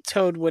why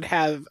Toad would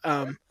have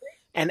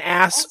an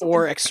ass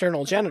or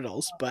external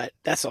genitals, but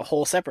that's a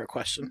whole separate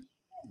question.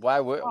 Why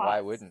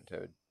wouldn't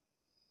Toad?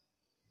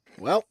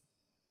 Well,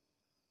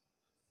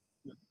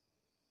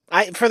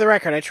 for the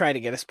record, I tried to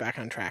get us back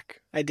on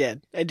track. I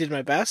did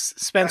my best.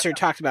 Spencer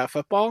talked about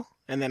football,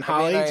 and then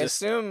Holly I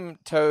assume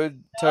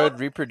Toad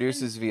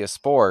reproduces via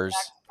spores.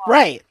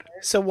 Right.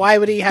 So why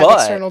would he have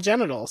external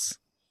genitals?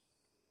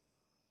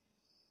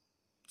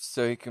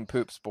 So he can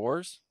poop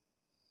spores?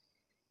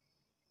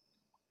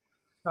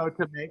 So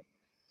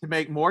to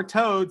make more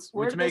toads,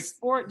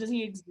 does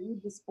he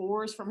exude the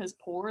spores from his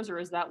pores, or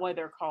is that why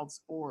they're called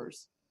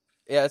spores?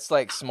 Yeah, it's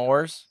like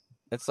s'mores.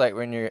 It's like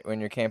when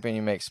you're camping,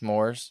 you make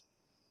s'mores.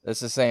 It's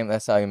the same.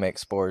 That's how you make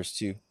spores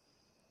too.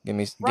 Give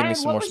me some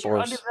more spores. Your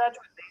undergraduate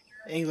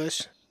major?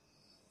 English.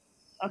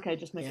 Okay,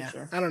 just making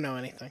sure. I don't know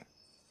anything.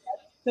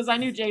 Because I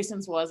knew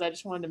Jason's was. I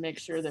just wanted to make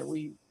sure that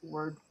we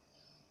were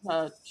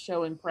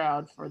showing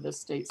proud for the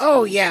state.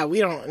 Oh yeah, we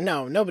don't.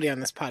 No, nobody on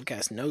this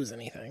podcast knows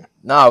anything.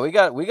 No, we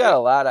got a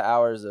lot of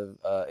hours of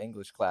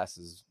English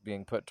classes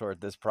being put toward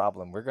this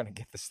problem. We're gonna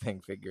get this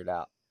thing figured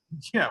out.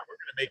 Yeah,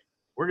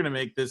 we're gonna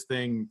make this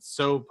thing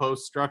so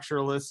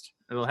post-structuralist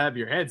it'll have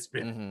your head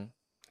spinning. Mm-hmm.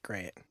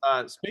 Great.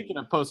 Speaking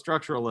of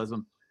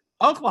post-structuralism,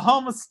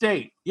 Oklahoma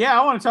State. Yeah,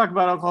 I want to talk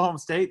about Oklahoma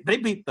State. They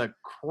beat the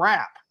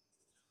crap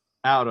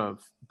out of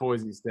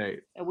Boise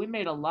State. And we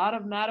made a lot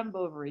of Madame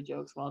Bovary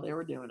jokes while they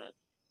were doing it.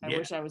 I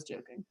wish I was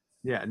joking.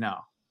 Yeah, no.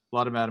 A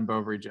lot of Madame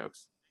Bovary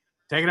jokes.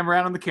 Taking them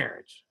around in the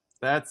carriage.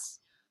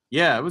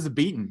 It was a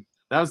beating.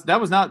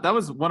 That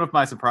was one of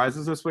my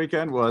surprises this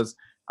weekend was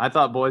I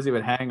thought Boise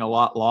would hang a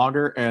lot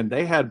longer, and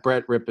they had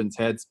Brett Rippon's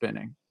head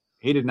spinning.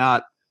 He did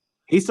not.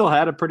 He still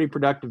had a pretty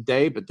productive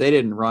day, but they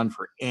didn't run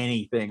for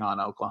anything on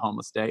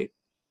Oklahoma State.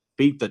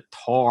 Beat the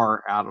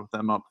tar out of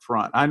them up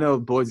front. I know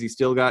Boise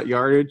still got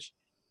yardage,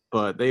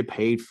 but they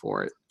paid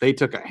for it. They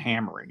took a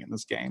hammering in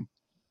this game.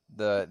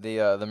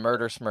 The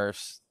murder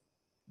Smurfs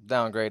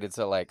downgraded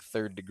to like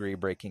 3rd degree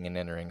breaking and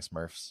entering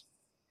Smurfs.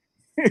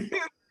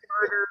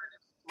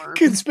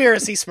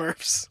 Conspiracy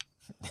Smurfs.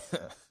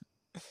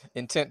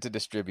 Intent to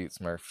distribute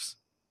Smurfs.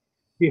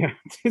 Yeah,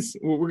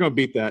 we're gonna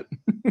beat that.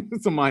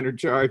 It's a minor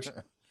charge.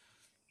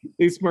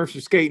 These Smurfs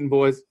are skating,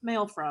 boys.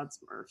 Mail fraud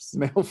Smurfs.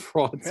 Mail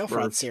fraud Mail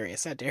fraud Smurfs.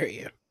 serious. How dare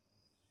you?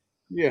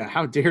 Yeah,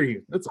 how dare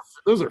you?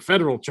 Those are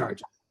federal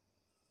charges.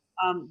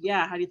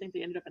 Yeah, how do you think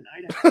they ended up in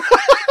Idaho?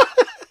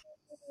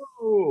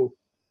 Oh,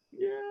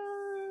 yeah.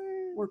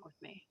 Work with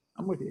me.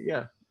 I'm with you.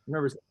 Yeah,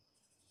 remember.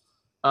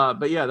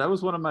 But yeah, that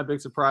was one of my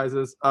big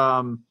surprises.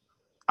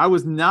 I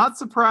was not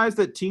surprised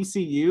that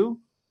TCU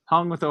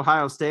hung with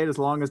Ohio State as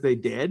long as they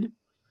did.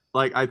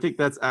 Like, I think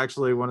that's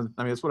actually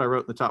that's what I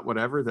wrote in the top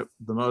whatever, that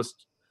the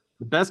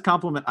best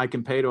compliment I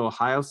can pay to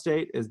Ohio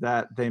State is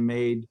that they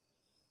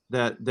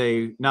dealt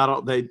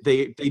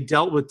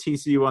with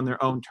TCU on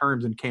their own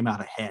terms and came out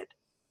ahead,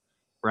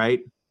 right?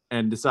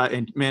 And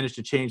managed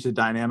to change the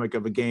dynamic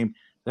of a game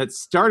that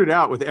started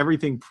out with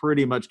everything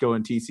pretty much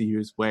going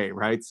TCU's way,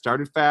 right?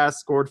 Started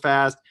fast, scored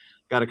fast,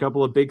 got a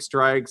couple of big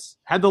strikes,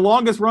 had the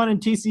longest run in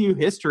TCU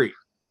history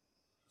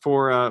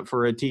for a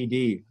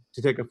TD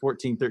to take a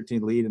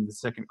 14-13 lead in the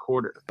second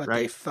quarter. But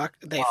right?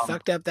 they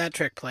fucked up that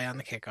trick play on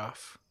the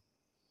kickoff.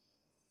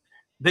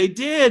 They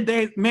did.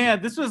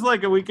 This was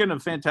like a weekend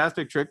of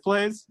fantastic trick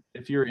plays,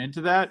 if you're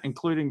into that,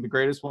 including the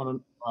greatest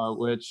one,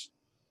 which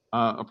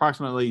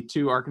approximately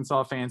 2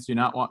 Arkansas fans do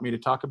not want me to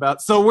talk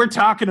about. So we're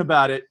talking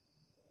about it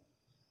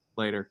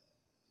later.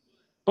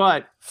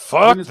 But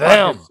fuck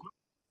them.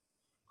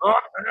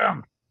 Fuck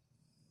them.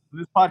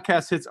 This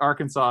podcast hits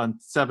Arkansas in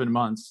 7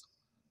 months.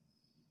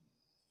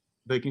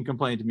 They can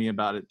complain to me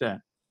about it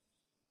then.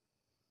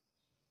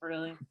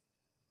 Really?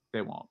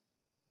 They won't.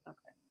 Okay.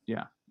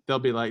 Yeah. They'll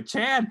be like,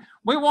 Chad,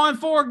 we won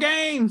 4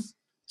 games.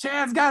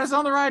 Chad's got us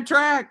on the right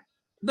track.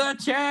 The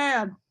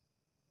Chad.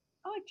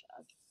 I like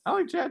Chad. I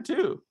like Chad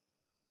too.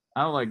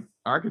 I don't like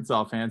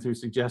Arkansas fans who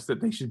suggest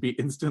that they should be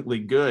instantly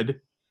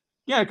good.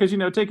 Yeah, because,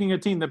 taking a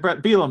team that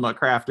Brett Bielema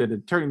crafted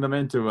and turning them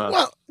into a...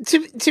 Well,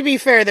 to be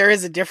fair, there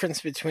is a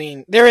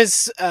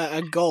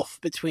gulf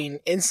between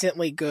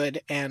instantly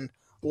good and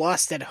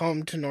lost at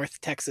home to North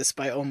Texas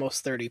by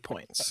almost 30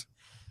 points.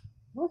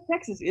 North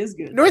Texas is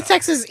good. North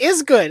Texas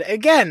is good.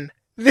 Again,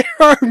 there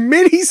are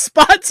many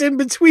spots in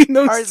between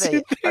those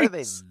two things. Are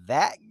they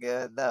that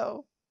good,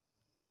 though?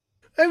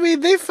 I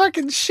mean, they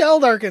fucking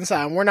shelled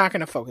Arkansas, and we're not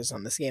going to focus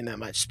on this game that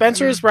much.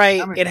 Spencer's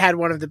right. It had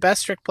one of the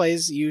best trick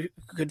plays you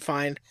could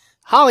find.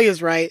 Holly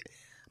is right.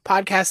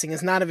 Podcasting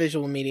is not a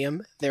visual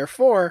medium.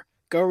 Therefore,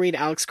 go read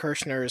Alex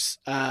Kirshner's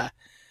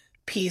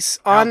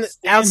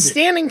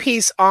outstanding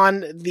piece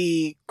on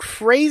the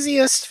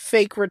craziest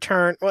fake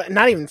return, well,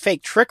 not even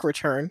fake, trick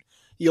return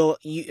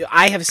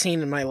I have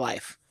seen in my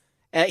life.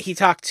 He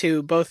talked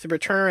to both the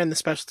returner and the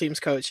special teams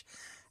coach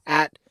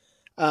at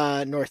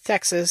North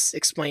Texas,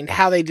 explained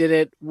how they did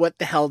it, what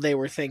the hell they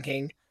were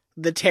thinking,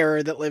 the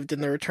terror that lived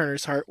in the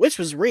returner's heart, which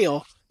was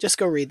real. Just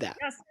go read that.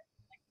 Yes.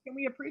 Can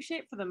we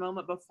appreciate for the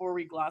moment before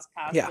we gloss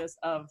past this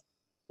of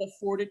the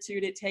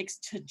fortitude it takes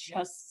to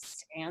just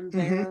stand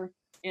there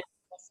in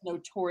what's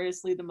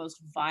notoriously the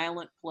most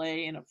violent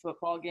play in a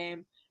football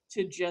game,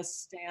 to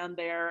just stand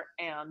there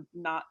and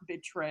not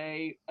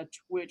betray a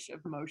twitch of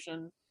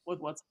emotion with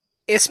what's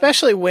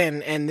especially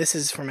when, and this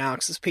is from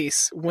Alex's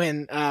piece,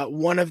 when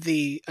one of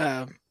the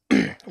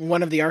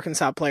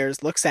Arkansas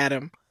players looks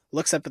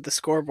up at the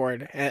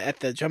scoreboard at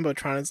the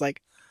Jumbotron and is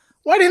like,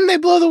 why didn't they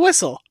blow the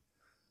whistle?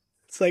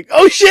 It's like,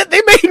 oh shit,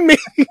 they made me.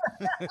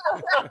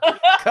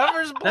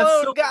 Cover's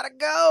blown, gotta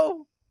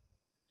go.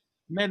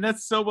 Man,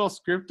 that's so well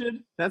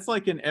scripted. That's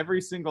like in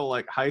every single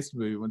heist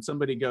movie when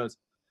somebody goes,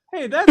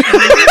 hey, that's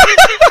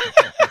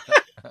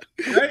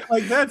right?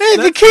 Like that's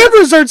the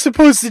cameras aren't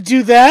supposed to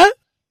do that.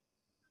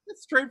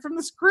 That's straight from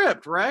the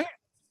script, right?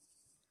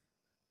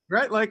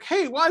 Right? Like,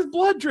 hey, why is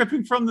blood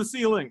dripping from the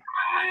ceiling?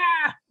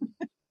 Ah!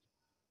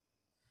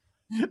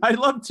 I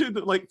love too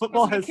that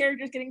football has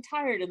characters getting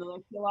tired and they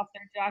peel off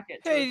their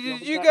jacket. Hey,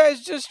 did you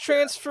guys just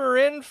transfer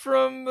in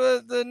from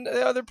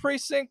the other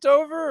precinct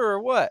over,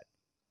 or what?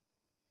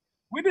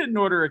 We didn't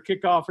order a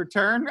kickoff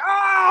return.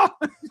 Ah!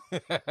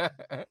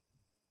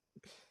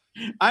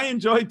 I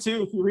enjoyed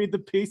too. If you read the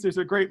piece, there's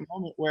a great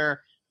moment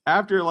where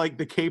after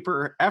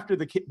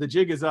the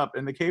jig is up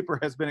and the caper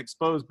has been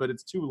exposed, but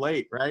it's too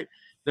late, right?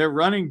 They're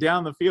running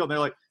down the field. And they're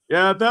like,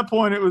 yeah, at that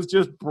point it was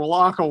just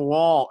block a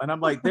wall. And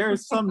I'm like,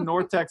 there's some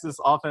North Texas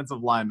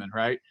offensive lineman,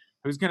 right,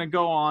 who's going to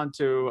go on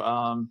to,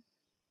 I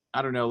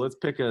don't know, let's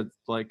pick a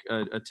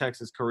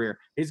Texas career.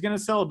 He's going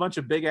to sell a bunch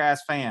of big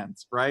ass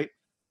fans, right?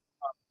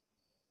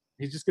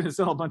 He's just going to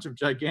sell a bunch of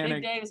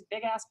gigantic. Big Dave's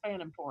Big Ass Fan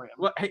Emporium.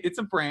 Well, hey, it's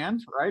a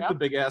brand, right? Yep. The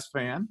Big Ass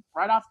Fan.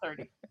 Right off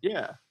 30.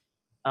 Yeah,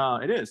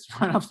 it is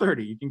right off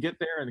 30. You can get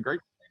there in the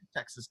great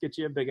Texas, get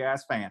you a big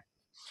ass fan.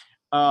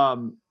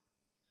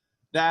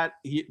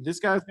 This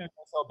guy's going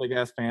to sell big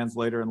ass fans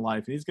later in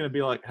life. And he's going to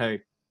be like,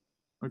 hey,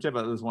 let me tell you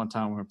about this one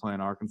time when we were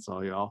playing Arkansas,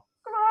 y'all.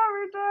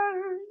 Glory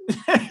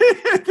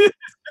days.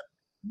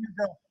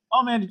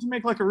 Oh man, did you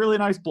make a really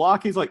nice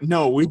block? He's like,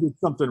 no, we did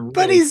something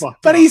really he's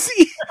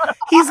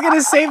going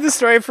to save the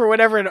story for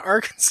whenever an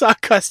Arkansas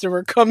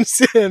customer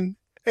comes in.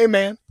 Hey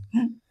man,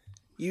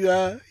 you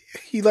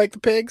like the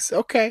pigs?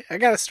 Okay, I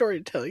got a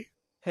story to tell you.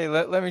 Hey,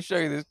 let me show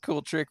you this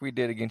cool trick we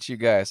did against you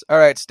guys. All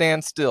right,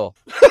 stand still.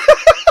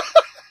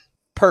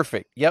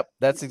 Perfect. Yep,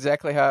 that's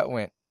exactly how it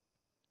went.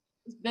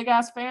 This big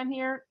ass fan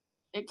here,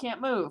 it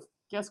can't move.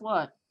 Guess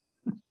what?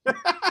 That's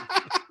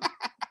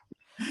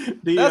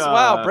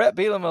wow. Brett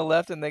Bielema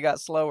left and they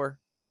got slower.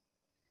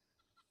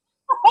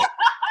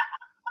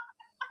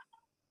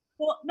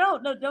 Well, no,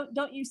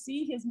 don't you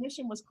see? His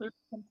mission was clearly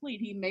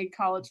complete. He made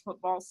college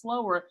football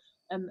slower.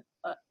 And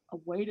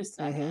wait a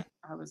second,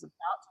 I was about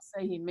to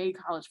say he made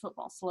college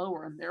football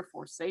slower and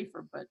therefore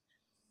safer. But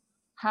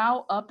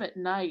how up at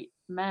night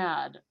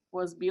mad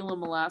was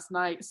Bielema last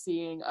night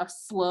seeing a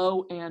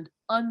slow and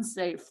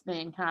unsafe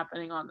thing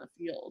happening on the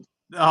field?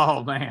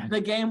 Oh man, the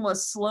game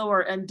was slower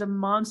and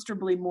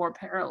demonstrably more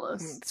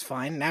perilous. It's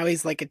fine. Now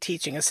he's like a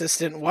teaching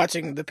assistant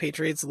watching the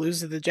Patriots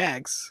lose to the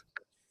Jags.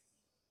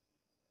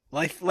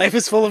 Life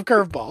is full of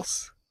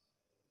curveballs.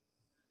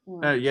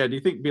 Yeah, do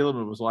you think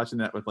Bielema was watching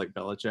that with like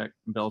Belichick?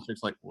 And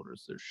Belichick's like, what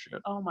is this shit?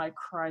 Oh my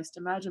Christ.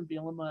 Imagine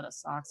Bielema at a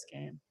Sox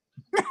game.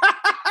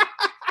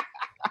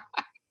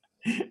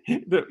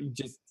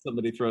 Just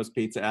somebody throws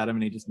pizza at him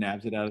and he just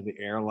nabs it out of the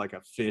air like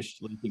a fish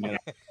leaping at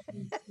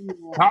him.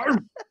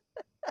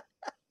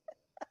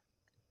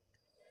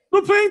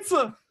 The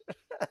pizza!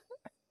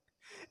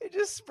 It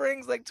just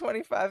springs like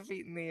 25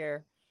 feet in the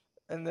air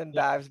and then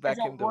dives back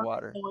into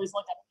water. Noise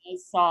like a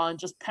buzzsaw and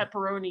just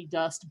pepperoni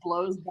dust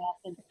blows back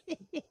into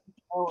the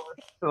floor.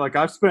 Like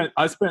I spent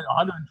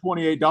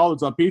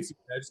 $128 on pizza.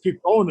 I just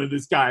keep going to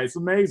this guy. It's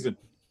amazing.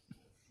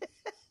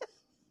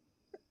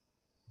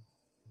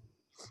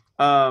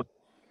 The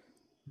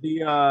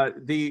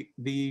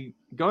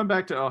going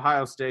back to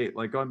Ohio State,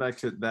 like going back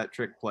to that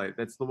trick play.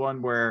 That's the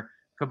one where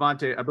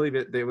Cavante, I believe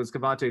it was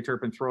Cavante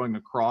Turpin throwing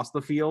across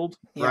the field,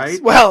 yes. Right?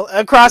 Well,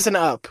 across and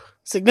up,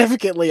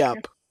 significantly up.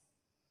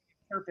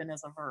 Turpin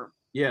is a verb.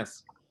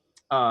 Yes.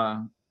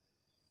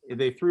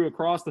 They threw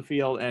across the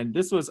field, and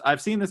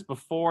I've seen this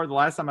before. The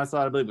last time I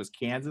saw it, I believe it was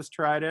Kansas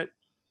tried it.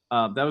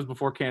 That was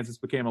before Kansas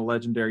became a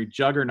legendary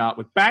juggernaut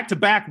with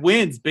back-to-back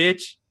wins,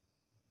 bitch.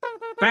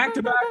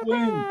 Back-to-back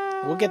wins.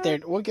 We'll get there.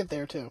 We'll get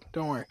there too.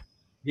 Don't worry.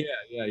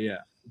 Yeah.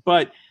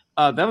 But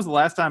that was the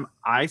last time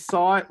I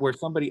saw it where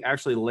somebody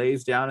actually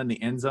lays down in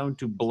the end zone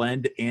to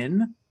blend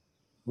in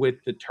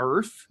with the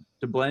turf,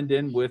 to blend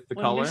in with the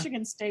color.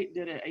 Michigan State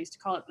did it, I used to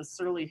call it the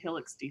Surly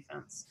Hillocks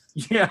defense.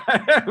 Yeah.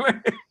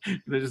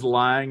 They're just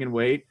lying in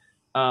wait.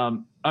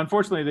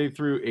 Unfortunately, they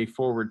threw a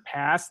forward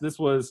pass. This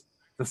was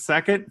the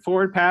second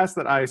forward pass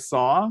that I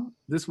saw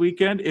this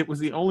weekend. It was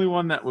the only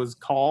one that was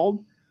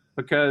called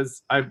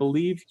because I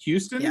believe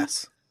Houston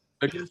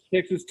against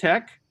Texas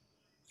Tech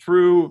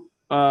threw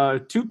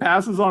two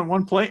passes on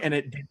one play, and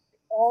it didn't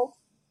fall.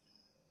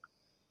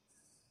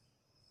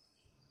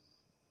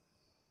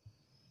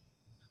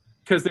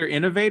 Because they're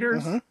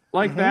innovators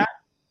like that.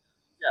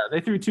 Yeah, they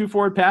threw two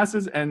forward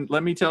passes, and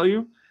let me tell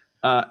you,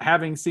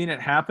 having seen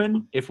it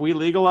happen, if we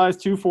legalize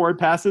two forward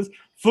passes,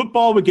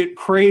 football would get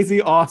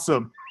crazy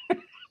awesome. It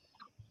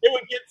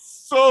would get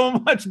so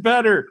much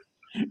better.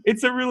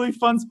 It's a really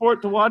fun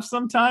sport to watch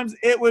sometimes.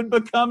 It would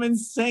become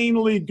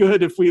insanely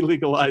good if we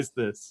legalized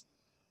this.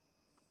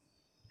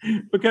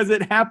 Because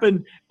it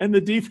happened and the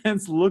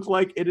defense looked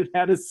like it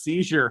had a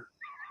seizure.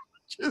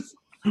 Just,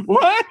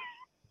 what?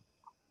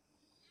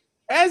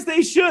 As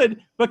they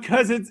should,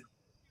 because it's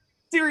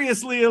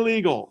seriously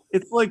illegal.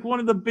 It's like one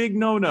of the big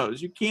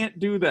no-nos. You can't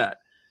do that.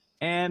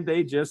 And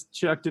they just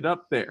chucked it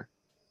up there.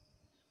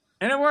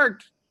 And it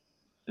worked.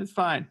 It's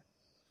fine.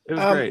 It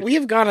was great. We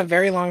have gone a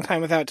very long time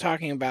without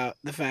talking about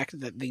the fact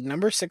that the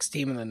number 6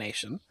 team in the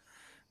nation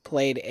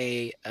played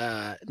a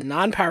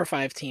non-Power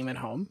 5 team at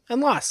home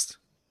and lost.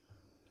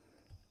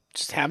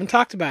 Just haven't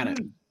talked about it.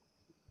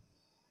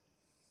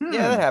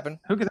 Yeah, that happened.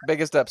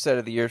 Biggest upset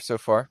of the year so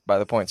far by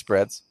the point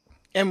spreads.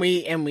 And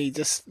we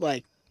just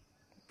like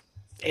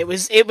it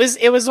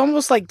was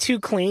almost like too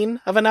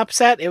clean of an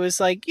upset. It was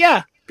like,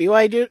 yeah,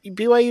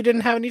 BYU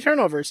didn't have any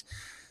turnovers.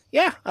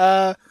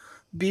 Yeah,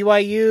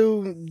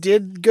 BYU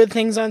did good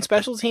things on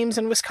special teams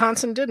and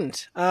Wisconsin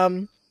didn't.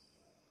 BYU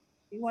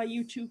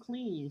too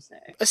clean, you say?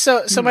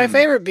 So my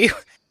favorite You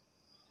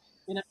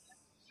know, makes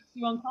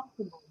you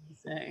uncomfortable, you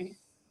say?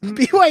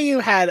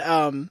 BYU had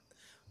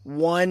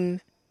one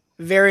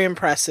very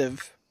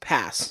impressive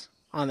pass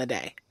on the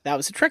day. That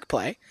was a trick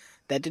play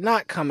that did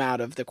not come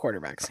out of the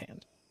quarterback's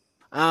hand.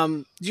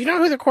 Do you know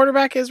who the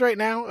quarterback is right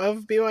now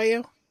of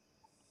BYU?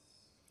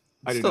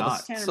 I do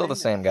not. Still the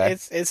same guy.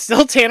 It's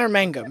still Tanner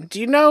Mangum. Do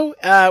you know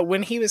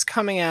when he was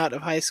coming out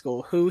of high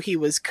school who he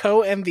was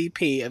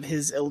co-MVP of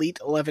his Elite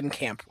 11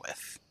 camp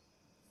with?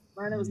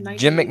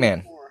 Jim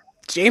McMahon.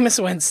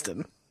 Jameis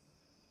Winston.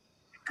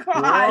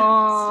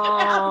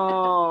 God.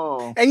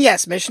 And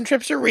yes, mission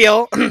trips are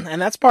real,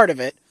 and that's part of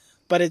it.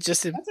 But it's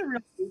just that's a real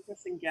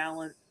interesting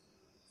gallant.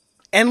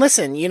 And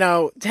listen, you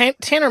know,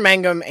 Tanner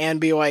Mangum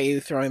and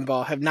BYU throwing the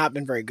ball have not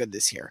been very good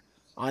this year.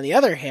 On the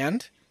other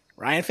hand,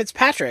 Ryan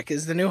Fitzpatrick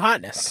is the new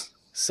hotness.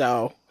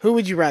 So, who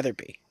would you rather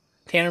be?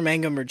 Tanner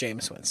Mangum or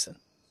Jameis Winston?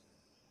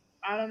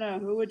 I don't know.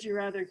 Who would you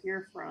rather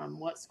hear from?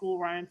 What school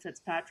Ryan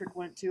Fitzpatrick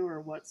went to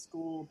or what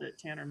school that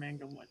Tanner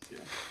Mangum went to?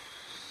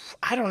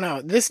 I don't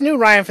know. This new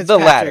Ryan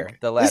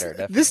Fitzpatrick. The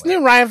latter. This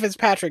new Ryan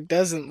Fitzpatrick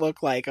doesn't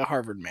look like a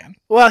Harvard man.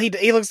 Well,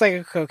 he looks like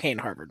a cocaine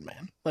Harvard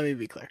man. Let me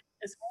be clear.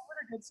 Is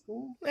Harvard a good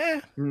school?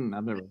 Eh,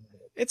 I've never.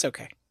 it's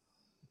okay.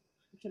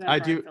 I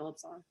do.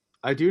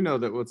 I do know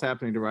that what's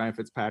happening to Ryan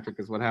Fitzpatrick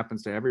is what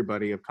happens to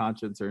everybody of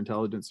conscience or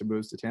intelligence who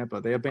moves to Tampa.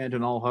 They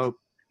abandon all hope,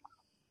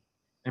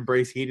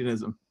 embrace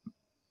hedonism,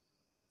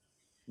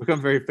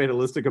 become very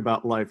fatalistic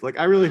about life. Like,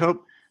 I really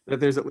hope that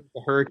there's at least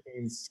a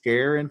hurricane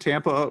scare in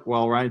Tampa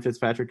while Ryan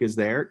Fitzpatrick is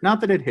there. Not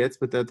that it hits,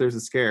 but that there's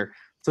a scare.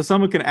 So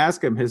someone can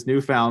ask him his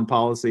newfound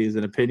policies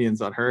and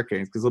opinions on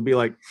hurricanes, because they'll be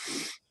like,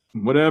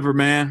 whatever,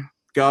 man.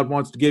 God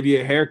wants to give you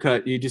a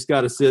haircut. You just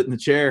got to sit in the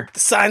chair. The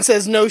sign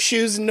says no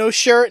shoes and no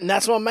shirt, and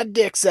that's why my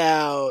dick's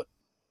out.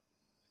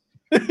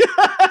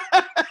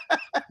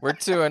 We're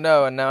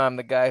 2-0, and now I'm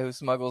the guy who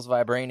smuggles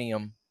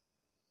vibranium.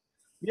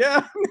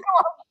 Yeah.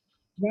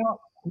 Now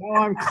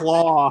I'm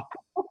Claw.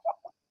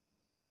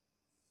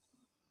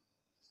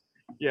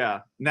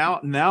 Yeah. Now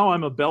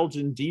I'm a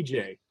Belgian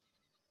DJ.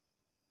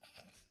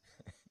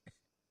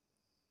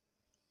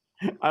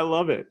 I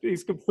love it.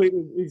 He's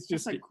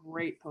just a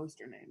great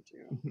poster name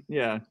too.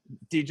 Yeah.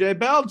 DJ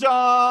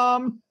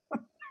Belgium.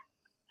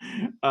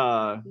 You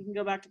can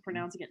go back to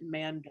pronouncing it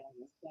Mangun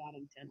if that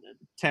intended.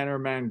 Tanner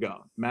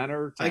Mangun.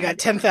 I got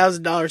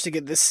 $10,000 to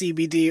get this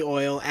CBD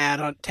oil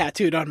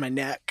tattooed on my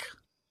neck.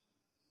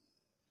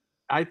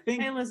 I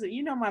think. Hey, listen,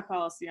 you know my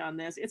policy on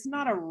this. It's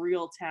not a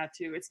real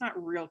tattoo. It's not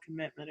real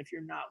commitment if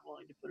you're not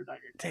willing to put it on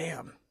your neck.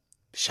 Damn.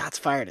 Shots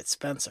fired at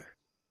Spencer.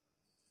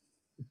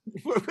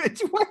 What?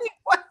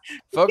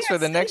 Folks, for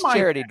the next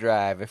charity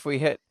drive, if we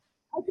hit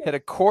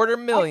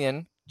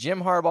 $250,000,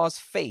 Jim Harbaugh's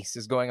face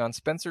is going on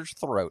Spencer's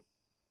throat.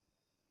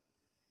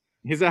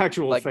 His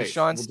actual like face.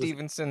 Sean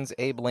Stevenson's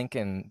Abe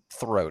Lincoln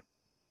throat.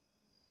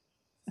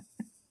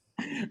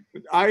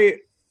 It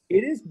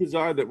is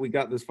bizarre that we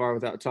got this far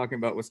without talking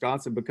about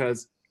Wisconsin,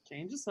 because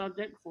change the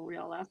subject before we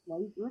all ask why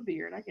you grew a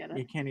beard. I get it.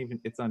 You can't even.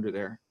 It's under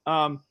there.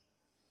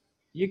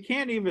 You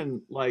can't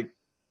even like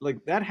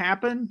that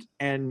happened,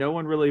 and no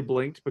one really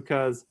blinked,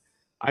 because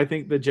I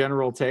think the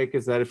general take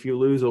is that if you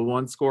lose a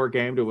 1-score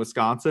game to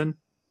Wisconsin,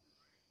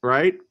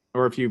 right,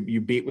 or if you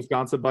beat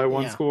Wisconsin by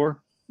one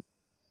score,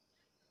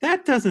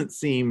 that doesn't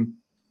seem.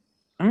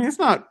 I mean, it's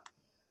not.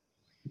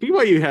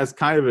 BYU has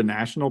kind of a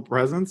national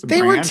presence.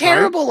 They were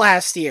terrible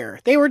last year.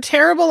 They were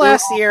terrible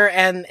last year,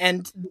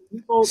 and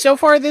so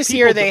far this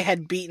year they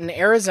had beaten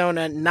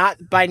Arizona not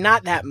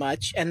that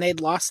much, and they'd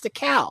lost to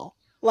Cal.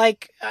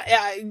 Like,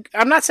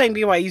 I'm not saying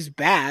BYU's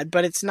bad,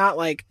 but it's not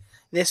like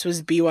this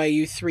was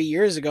BYU 3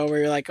 years ago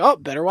where you're like, oh,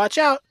 better watch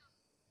out.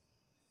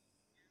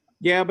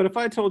 Yeah, but if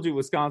I told you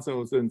Wisconsin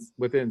was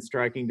within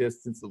striking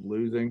distance of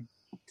losing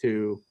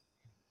to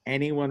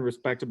anyone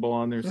respectable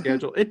on their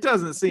schedule, it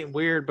doesn't seem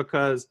weird,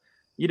 because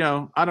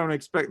I don't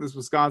expect this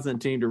Wisconsin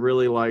team to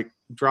really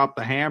drop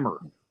the hammer.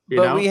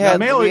 We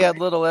had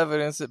little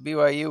evidence that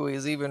BYU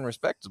is even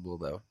respectable,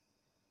 though.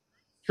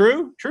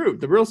 True.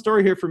 The real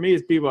story here for me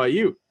is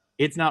BYU.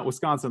 It's not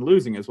Wisconsin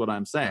losing, is what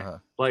I'm saying.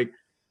 Like,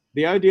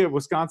 the idea of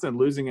Wisconsin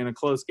losing in a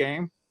close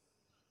game,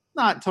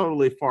 not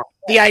totally far.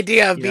 The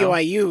idea of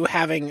BYU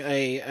having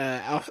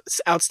a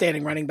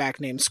outstanding running back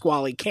named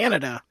Squally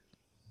Canada,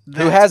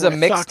 who has a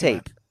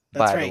mixtape,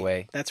 by the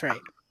way. That's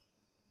right.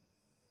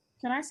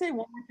 Can I say one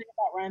more thing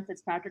about Ryan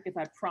Fitzpatrick if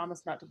I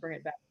promise not to bring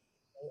it back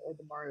to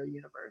the Mario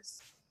universe?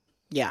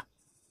 Yeah.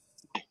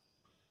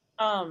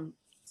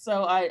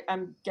 So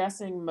I'm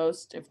guessing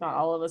most, if not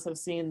all of us, have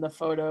seen the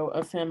photo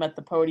of him at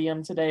the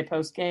podium today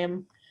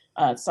post-game.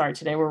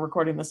 Today we're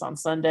recording this on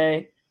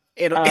Sunday.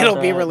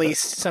 It'll be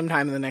released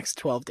sometime in the next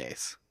 12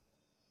 days.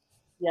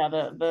 Yeah,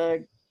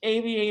 the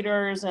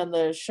aviators and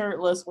the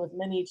shirtless with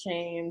mini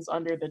chains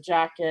under the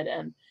jacket,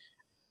 and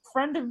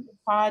friend of the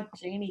pod,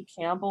 Janie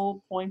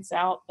Campbell, points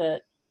out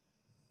that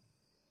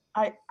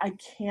I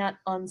can't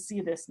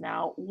unsee this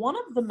now. One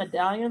of the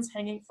medallions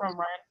hanging from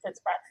Ryan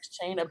Fitzpatrick's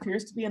chain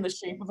appears to be in the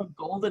shape of a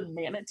golden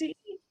manatee.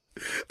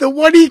 The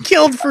one he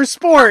killed for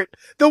sport.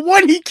 That's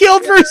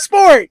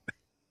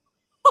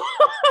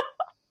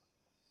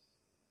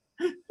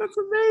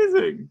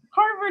amazing.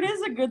 Harvard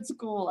is a good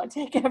school. I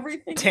take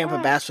everything Tampa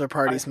back. bachelor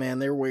parties, man,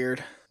 they're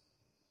weird.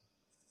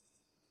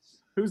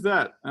 Who's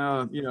that?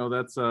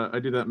 That's I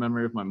do that in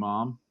memory of my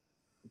mom.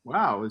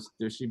 Wow,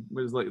 she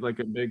was like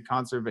a big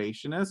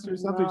conservationist or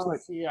something?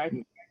 No, I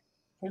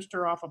pushed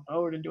her off a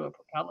boat into a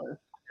propeller.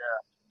 Yeah.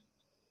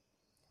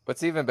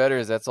 What's even better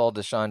is that's all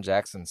Deshaun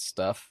Jackson's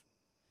stuff.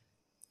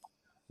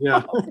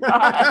 Yeah.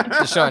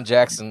 Deshaun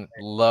Jackson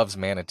loves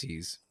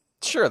manatees.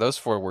 Sure, those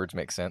 4 words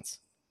make sense.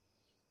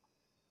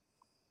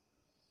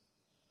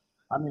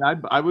 I mean,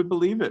 I would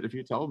believe it if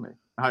you told me.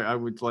 I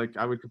would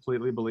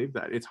completely believe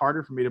that. It's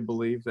harder for me to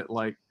believe that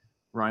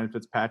Ryan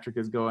Fitzpatrick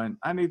is going,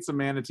 I need some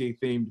manatee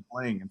themed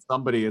bling, and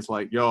somebody is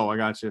like, yo, I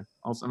got you.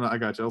 I'll set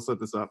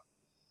this up.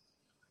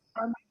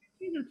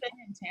 Maybe the thing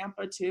in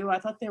Tampa too. I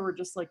thought they were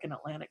just like an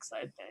Atlantic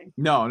side thing.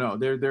 No,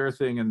 they're a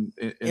thing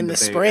in the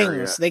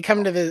springs. They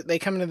come to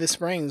the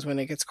springs when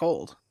it gets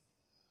cold.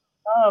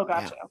 Oh,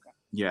 gotcha. Yeah. Okay.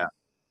 Yeah.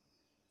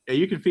 Yeah,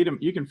 you can feed them.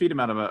 You can feed them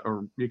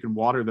or you can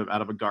water them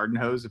out of a garden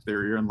hose if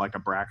you're in like a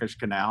brackish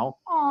canal.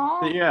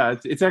 But yeah,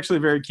 it's actually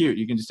very cute.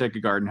 You can just take a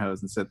garden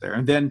hose and sit there,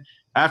 and then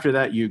after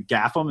that, you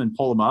gaff them and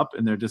pull them up,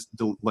 and they're just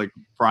like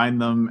brine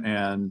them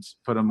and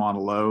put them on a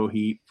low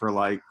heat for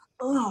like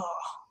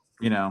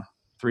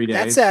 3 days.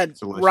 That said,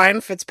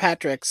 Ryan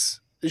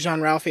Fitzpatrick's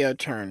Jean-Ralphio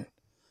turn,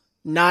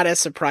 not as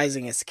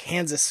surprising as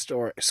Kansas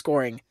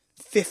scoring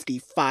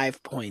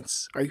 55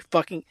 points. Are you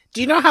fucking...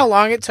 Do you know how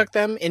long it took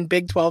them in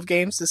Big 12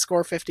 games to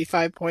score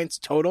 55 points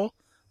total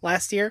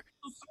last year?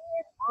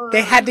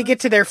 They had to get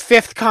to their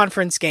 5th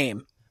conference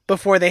game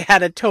before they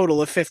had a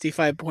total of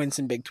 55 points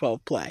in Big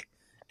 12 play.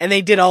 And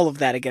they did all of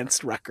that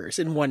against Rutgers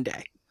in one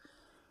day.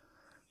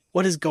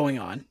 What is going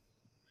on?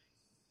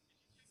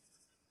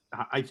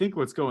 I think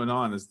what's going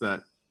on is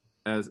that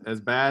as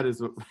bad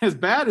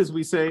as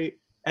we say,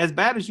 as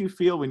bad as you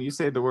feel when you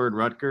say the word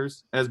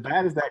Rutgers, as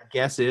bad as that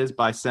guess is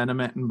by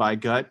sentiment and by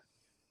gut,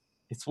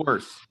 it's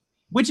worse,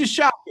 which is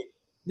shocking.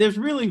 There's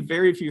really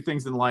very few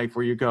things in life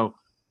where you go,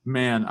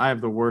 man, I have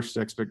the worst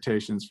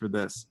expectations for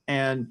this.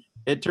 And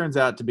it turns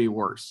out to be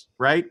worse,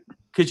 right?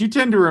 Because you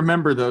tend to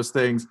remember those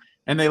things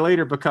and they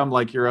later become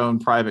like your own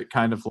private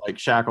kind of like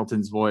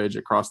Shackleton's voyage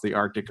across the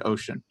Arctic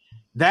Ocean.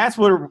 That's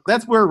where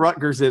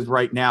Rutgers is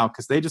right now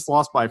because they just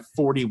lost by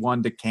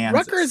 41 to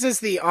Kansas. Rutgers is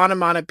the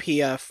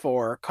onomatopoeia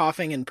for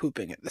coughing and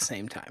pooping at the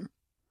same time.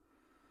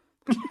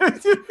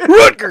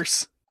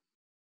 Rutgers!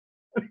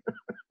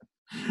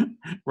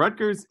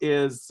 Rutgers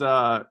is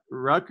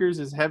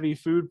heavy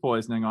food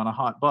poisoning on a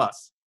hot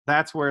bus.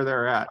 That's where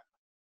they're at.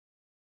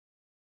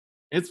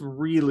 It's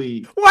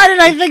really... Why did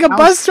I think a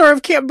bus tour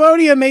of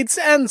Cambodia made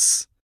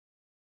sense?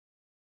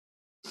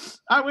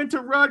 I went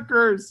to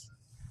Rutgers.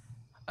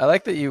 I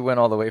like that you went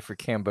all the way for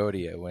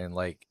Cambodia when,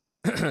 like,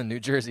 New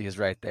Jersey is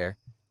right there.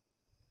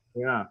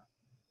 Yeah.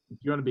 If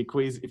you want to be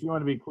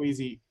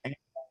queasy and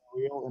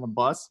real in a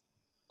bus,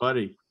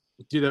 buddy,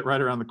 do that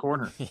right around the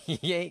corner.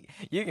 You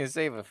can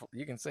save a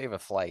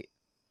flight.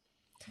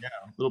 Yeah,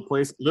 little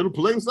place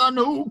I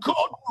know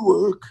called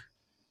work.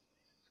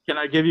 Can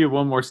I give you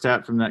one more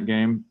stat from that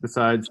game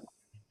besides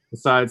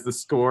the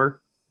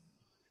score?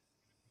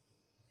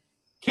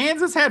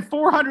 Kansas had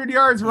 400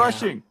 yards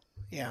rushing.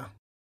 Yeah.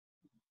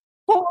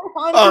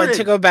 400. Oh, and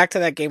to go back to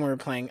that game we were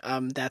playing,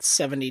 that's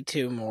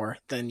 72 more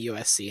than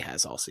USC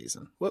has all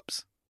season.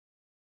 Whoops.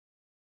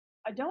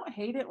 I don't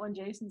hate it when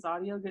Jason's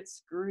audio gets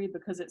screwy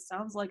because it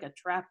sounds like a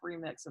trap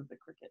remix of the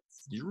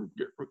Crickets.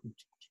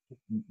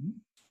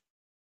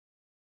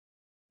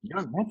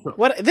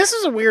 What? This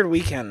is a weird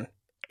weekend.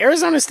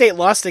 Arizona State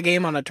lost a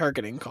game on a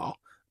targeting call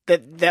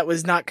that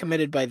was not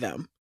committed by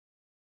them.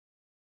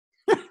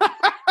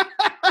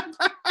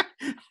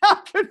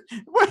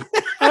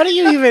 How do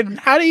you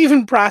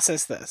even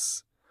process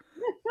this?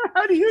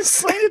 How do you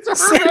explain it to her?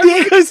 San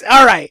Diego's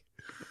all right.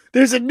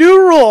 There's a new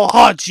rule.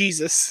 Oh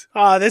Jesus!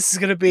 Oh, this is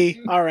gonna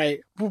be all right.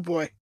 Oh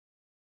boy.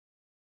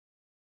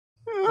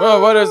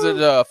 Well, what is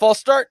it? False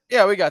start?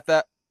 Yeah, we got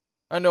that.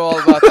 I know all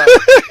about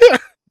that.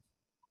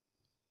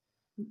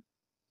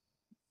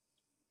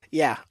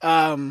 Yeah.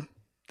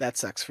 That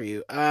sucks for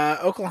you.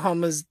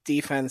 Oklahoma's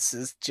defense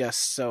is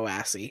just so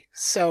assy.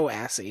 So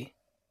assy.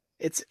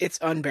 It's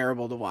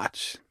unbearable to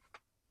watch.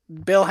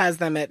 Bill has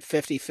them at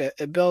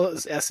 55th.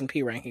 Bill's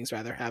S&P rankings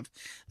rather have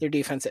their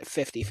defense at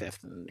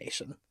 55th in the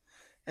nation,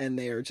 and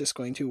they are just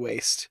going to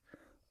waste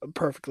a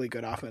perfectly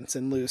good offense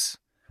and lose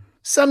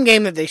some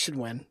game that they should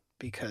win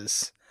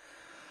because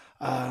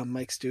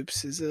Mike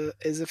Stoops is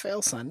a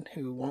fail son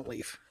who won't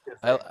leave.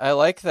 I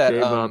like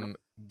that.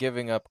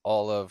 Giving up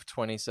all of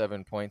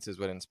 27 points is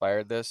what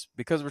inspired this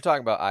because we're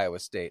talking about Iowa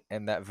State,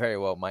 and that very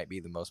well might be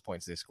the most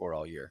points they score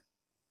all year.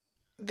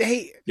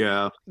 They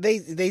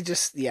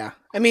just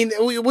I mean,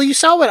 well, you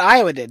saw what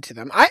Iowa did to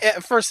them.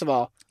 First of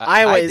all,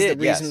 Iowa is the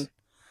reason.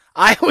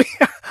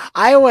 Yes.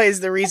 Iowa is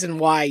the reason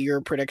why your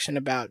prediction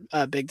about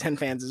Big Ten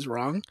fans is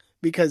wrong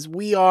because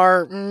we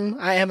are.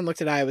 I haven't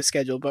looked at Iowa's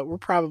schedule, but we're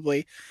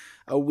probably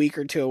a week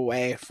or two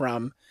away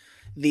from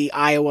the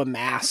Iowa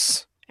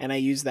mass, and I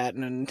use that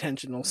in an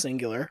intentional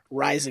singular.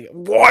 Rising.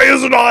 Why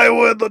isn't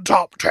Iowa in the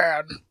top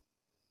 10?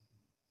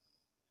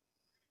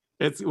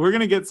 We're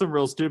gonna get some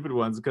real stupid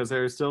ones because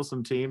there are still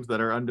some teams that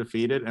are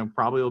undefeated and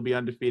probably will be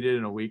undefeated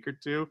in a week or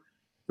two,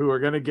 who are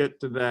gonna get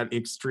to that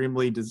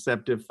extremely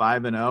deceptive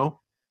 5-0,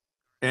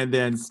 and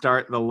then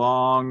start the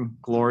long,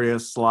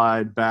 glorious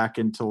slide back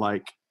into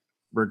like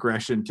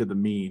regression to the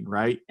mean,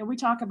 right? And we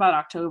talk about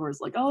October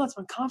is like, oh, that's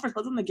when conference,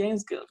 but then the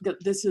games go.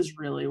 This is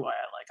really why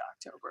I like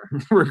October.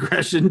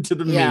 Regression to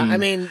the mean. Yeah, I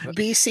mean,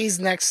 BC's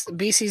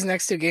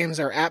next two games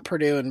are at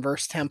Purdue and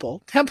versus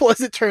Temple. Temple,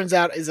 as it turns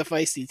out, is a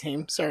feisty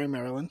team. Sorry,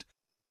 Maryland.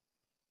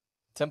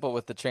 Temple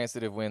with the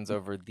transitive wins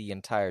over the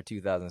entire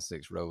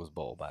 2006 Rose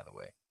Bowl, by the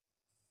way.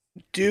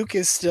 Duke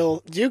is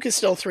still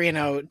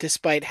 3-0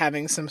 despite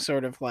having some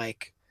sort of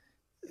like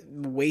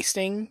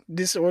wasting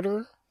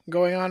disorder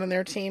going on in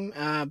their team.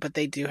 But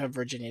they do have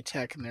Virginia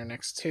Tech in their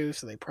next two,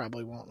 so they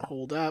probably won't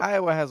hold up.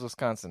 Iowa has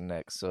Wisconsin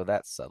next, so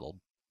that's settled.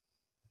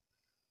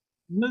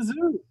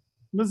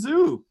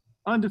 Mizzou.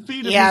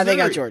 undefeated. Yeah, they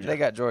Missouri. got Georgia. They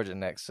got Georgia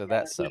next, so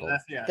that's settled.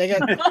 Yeah. They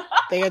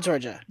got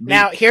Georgia.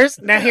 Now here's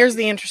an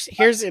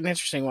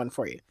interesting one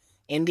for you.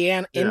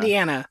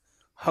 Indiana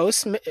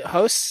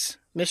hosts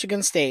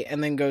Michigan State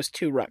and then goes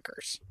to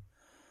Rutgers.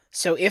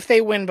 So if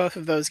they win both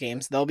of those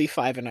games, they'll be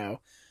 5-0.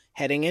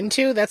 Heading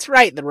into, that's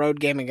right, the road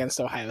game against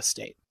Ohio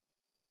State.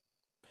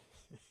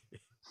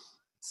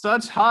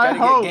 Such high Gotta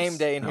hopes. get game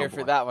day in here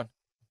for that one.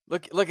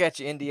 Look at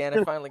you,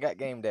 Indiana. Finally got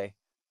game day.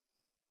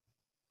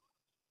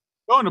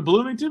 Going to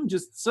Bloomington,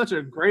 just such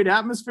a great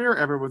atmosphere.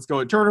 Everyone's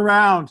going, turn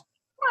around.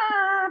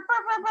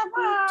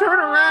 Turn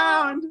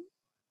around.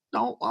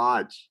 Don't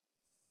watch.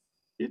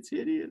 It's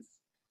hideous.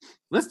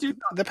 Let's do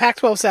the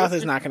Pac-12 South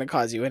is not going to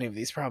cause you any of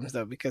these problems,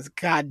 though, because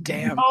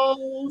goddamn.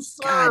 Oh,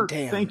 sir.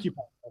 Goddamn. Thank you,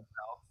 Pac-12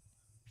 South.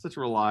 Such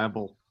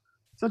reliable.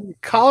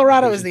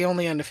 Colorado is the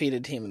only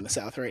undefeated team in the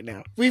South right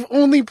now. We've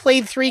only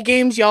played 3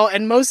 games, y'all,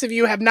 and most of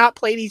you have not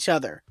played each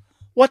other.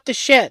 What the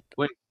shit?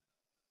 Wait,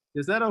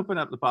 does that open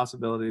up the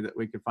possibility that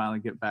we could finally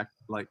get back,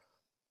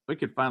 we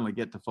could finally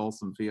get to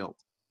Folsom Field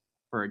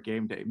for a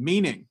game day?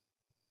 Meaning,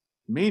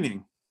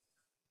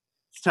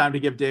 it's time to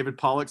give David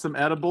Pollock some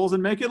edibles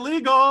and make it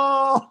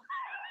legal.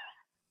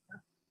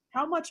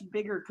 How much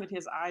bigger could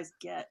his eyes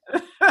get?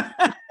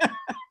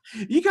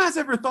 You guys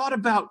ever thought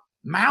about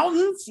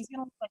mountains? He's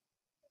gonna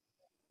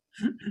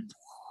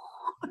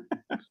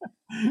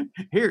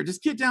Here,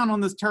 just get down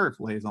on this turf.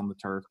 Lays on the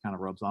turf, kind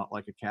of rubs on it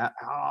like a cat.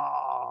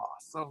 Oh,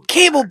 so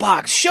Cable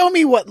box, show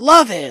me what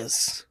love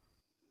is.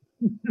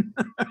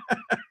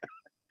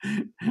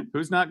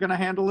 Who's not going to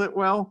handle it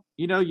well?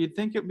 You'd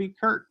think it'd be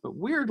Kurt, but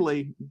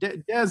weirdly,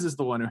 Dez is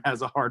the one who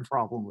has a hard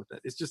problem with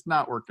it. It's just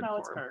not working No,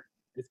 it's for him. Kurt.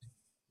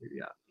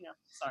 Yeah.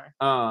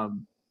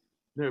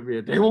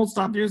 Sorry. They won't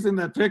stop using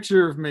that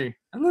picture of me.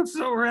 I look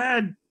so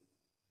red.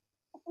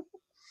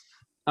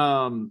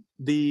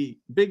 The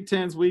Big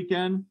Ten's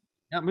weekend.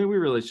 I mean, we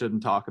really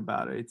shouldn't talk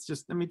about it. It's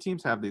just,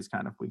 teams have these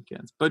kind of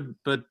weekends. But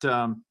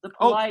the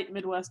polite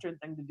Midwestern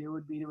thing to do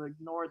would be to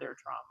ignore their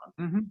trauma.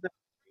 Mm-hmm.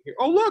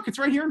 Oh, look, it's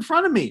right here in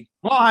front of me.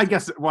 Well, I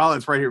guess while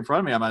it's right here in front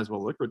of me, I might as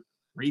well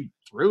read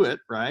through it,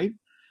 right?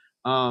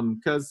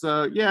 Because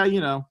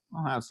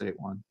Ohio State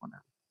won.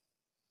 Whatever.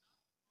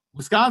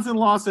 Wisconsin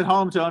lost at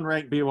home to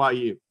unranked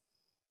BYU.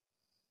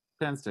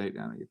 Penn State,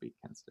 you beat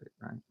Penn State,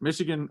 right?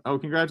 Michigan,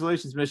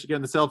 congratulations,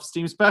 Michigan. The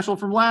self-esteem special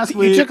from last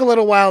week. You took a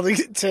little while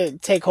to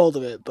take hold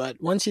of it, but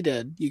once you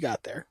did, you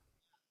got there.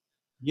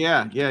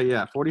 Yeah.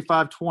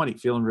 45-20,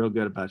 feeling real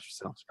good about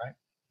yourselves,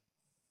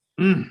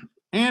 right?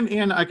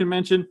 And I can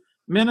mention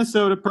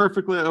Minnesota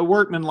perfectly, a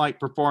workmanlike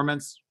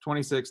performance,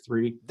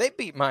 26-3. They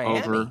beat Miami.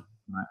 Over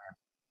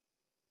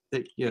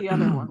the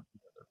other one.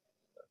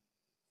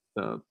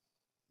 The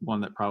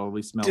one that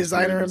probably smells.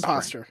 Designer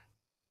imposter.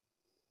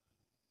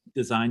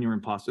 Designer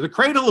imposter. The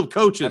cradle of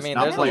coaches.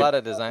 There's a lot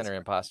of designer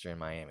imposter in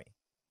Miami.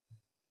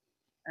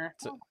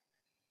 So,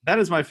 that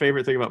is my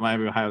favorite thing about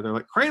Miami, Ohio. They're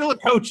like cradle of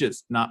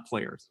coaches, not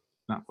players.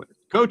 Not players.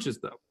 Coaches,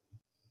 though.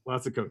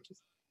 Lots of coaches.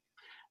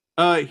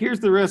 Here's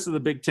the rest of the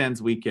Big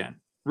Ten's weekend.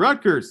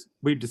 Rutgers,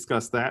 we've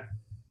discussed that.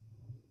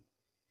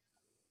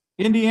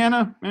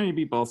 Indiana, you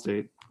beat Ball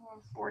State.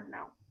 I'm bored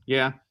now.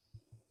 Yeah.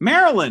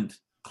 Maryland,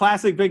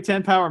 classic Big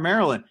Ten power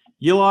Maryland.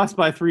 You lost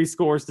by 3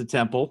 scores to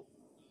Temple.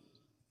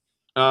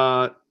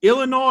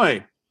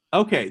 Illinois.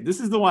 Okay, this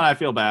is the one I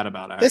feel bad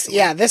about.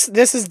 Actually.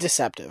 This is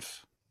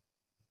deceptive.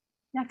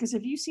 Yeah, because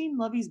have you seen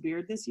Lovey's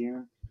beard this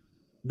year?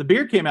 The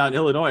beard came out in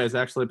Illinois is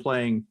actually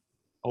playing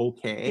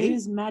okay. It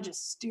is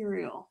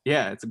magisterial.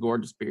 Yeah, it's a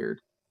gorgeous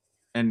beard.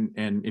 And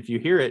if you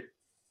hear it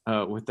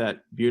with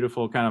that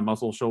beautiful kind of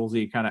Muscle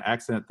Shoalsy kind of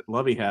accent that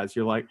Lovey has,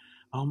 you're like,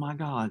 oh my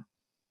God,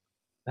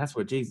 that's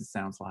what Jesus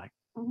sounds like.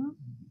 Mm-hmm.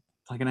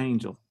 It's like an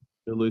angel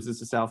who loses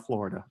to South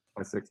Florida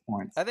by 6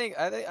 points. I think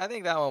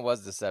that one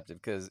was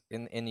deceptive because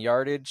in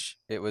yardage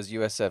it was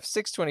USF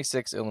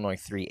 626, Illinois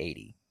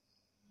 380.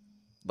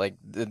 Like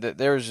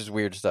there was just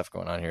weird stuff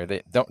going on here.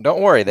 They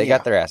don't worry, they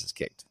got their asses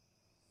kicked.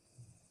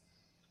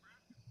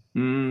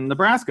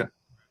 Nebraska.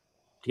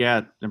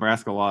 Yeah,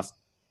 Nebraska lost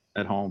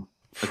at home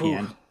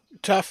again.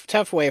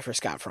 Tough way for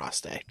Scott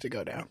Frost Day to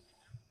go down.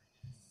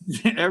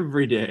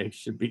 Every day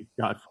should be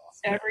Scott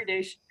Frost Day. Every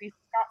day should be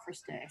Scott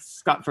Frost Day.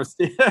 Scott Frost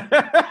Day.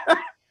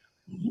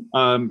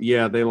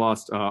 Yeah, they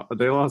lost a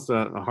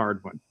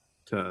hard one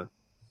to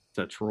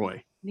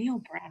Troy.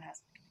 Neil Brown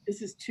has,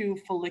 this is 2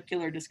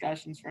 follicular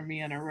discussions from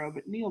me in a row,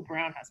 but Neil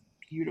Brown has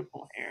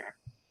beautiful hair,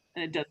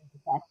 and it doesn't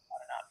get talked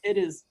about enough. It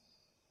is,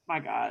 my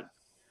God.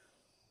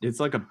 It's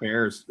like a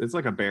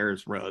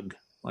bear's rug.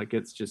 Like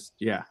it's just,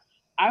 yeah.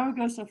 I would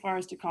go so far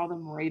as to call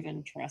them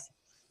raven tresses.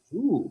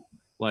 Ooh.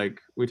 Like,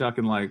 we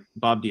talking like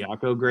Bob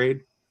Diaco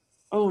grade?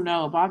 Oh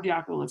no, Bob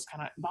Diaco looks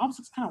kind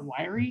of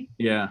wiry.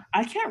 Yeah.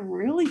 I can't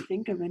really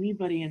think of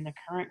anybody in the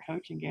current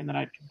coaching game that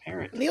I'd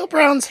compare it to. Neil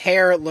Brown's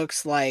hair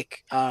looks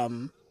like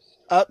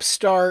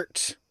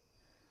upstart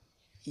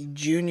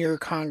junior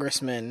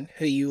congressman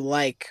who you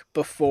like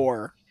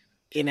before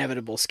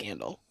inevitable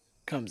scandal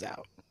comes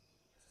out.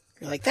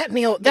 You're like, that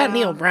Neil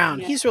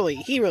Brown, yeah.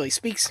 he really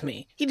speaks to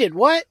me. He did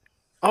what?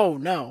 Oh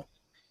no.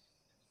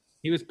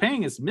 He was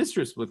paying his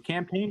mistress with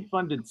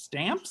campaign-funded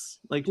stamps,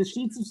 like just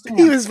sheets of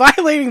stamps. He was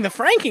violating the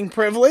franking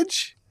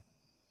privilege.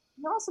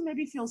 He also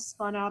maybe feels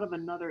spun out of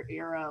another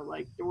era,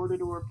 like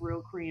door-to-door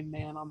Brill Cream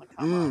man on the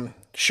come up.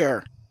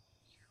 Sure.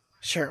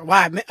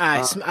 Why?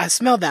 I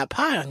smelled that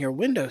pie on your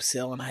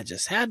windowsill, and I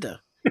just had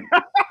to.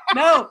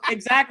 No,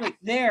 exactly.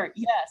 There,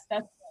 yes,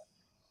 that's.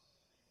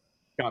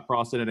 Got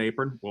frosted an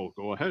apron. Well,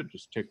 go ahead,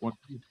 just take one.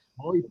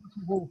 Oh, you took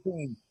the whole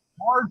thing.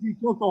 Margie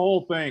took the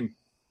whole thing.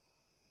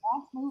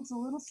 Off moves a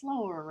little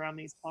slower around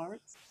these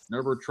parts.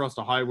 Never trust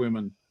a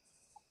highwayman.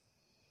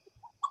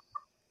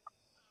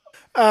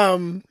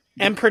 And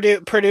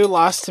Purdue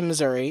lost to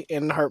Missouri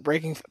in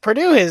heartbreaking.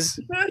 Purdue is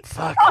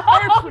fuck.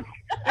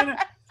 And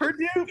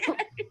Purdue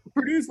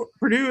is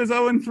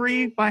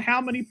 0-3 by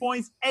how many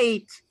points?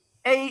 8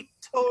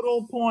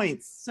 total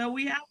points. So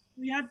we had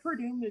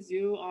Purdue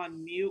Mizzou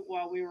on mute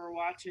while we were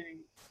watching.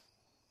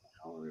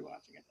 What were we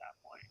watching at that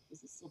point?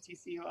 Was it still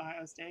TCU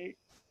Ohio State?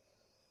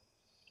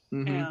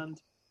 Mm-hmm.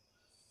 And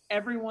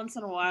every once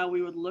in a while,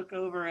 we would look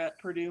over at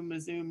Purdue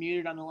Mizzou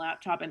muted on the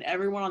laptop, and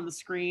everyone on the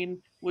screen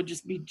would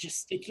just be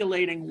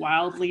gesticulating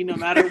wildly, no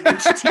matter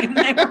which team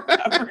they were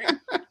covering.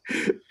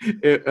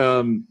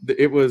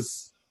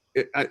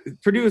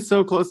 Purdue is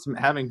so close to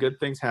having good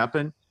things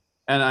happen,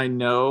 and I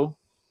know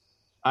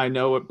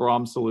what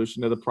Brahm's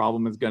solution to the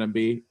problem is going to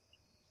be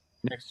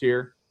next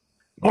year.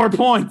 More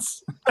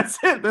points. That's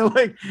it. They're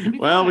like,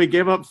 well, we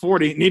gave up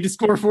 40. Need to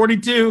score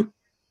 42.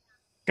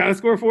 Got to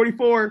score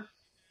 44.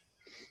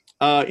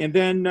 And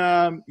then,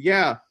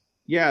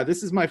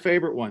 this is my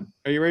favorite one.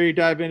 Are you ready to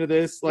dive into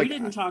this? We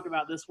didn't talk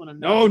about this one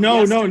enough.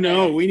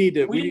 No. We need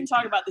to. We didn't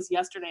talk about this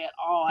yesterday at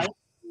all. I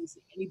didn't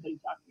see anybody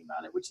talking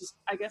about it, which is,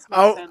 I guess,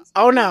 Oh, makes sense.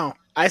 oh no!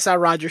 I saw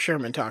Roger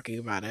Sherman talking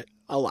about it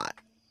a lot.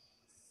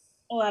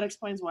 Well, that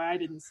explains why I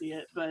didn't see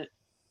it. But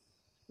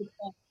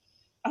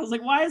I was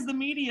like, why is the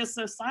media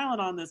so silent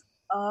on this?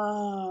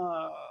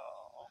 Oh.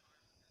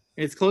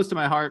 It's close to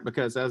my heart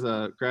because as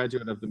a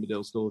graduate of the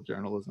Medill School of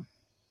Journalism,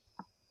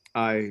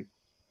 I'm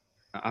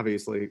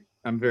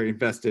very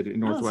invested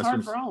in Northwestern's.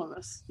 It's hard for all of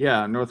us.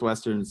 Yeah,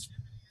 Northwestern's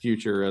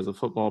future as a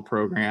football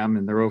program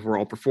and their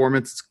overall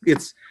performance.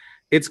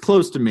 It's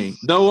close to me.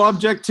 Though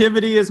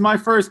objectivity is my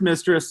first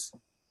mistress,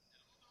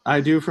 I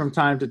do from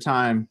time to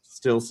time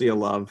still see a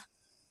love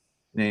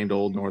named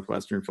Old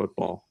Northwestern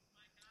football.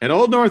 And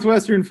Old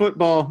Northwestern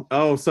football,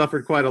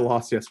 suffered quite a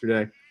loss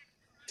yesterday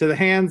to the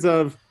hands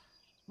of.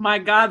 My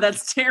God,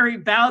 that's Terry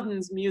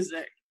Bowden's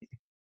music.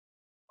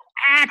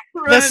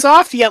 The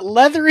soft yet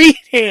leathery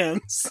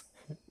hands.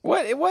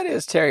 What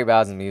is Terry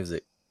Bowden's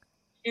music?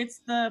 It's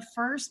the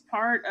first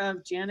part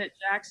of Janet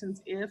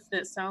Jackson's "If"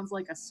 that sounds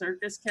like a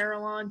circus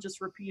carillon,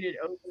 just repeated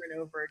over and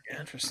over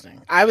again.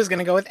 Interesting. I was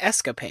gonna go with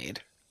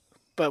Escapade,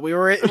 but we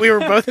were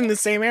both in the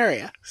same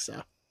area,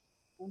 so.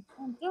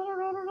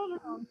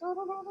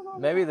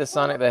 Maybe the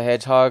Sonic the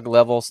Hedgehog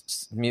level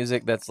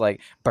music that's like,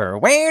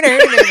 you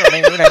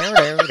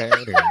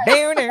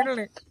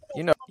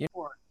know.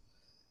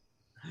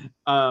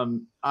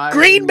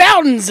 Green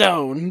Mountain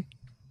Zone.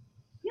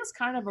 He's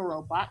kind of a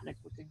Robotnik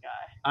looking guy.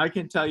 I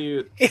can tell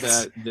you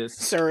that this.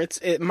 Sir,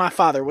 my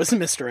father was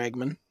Mr.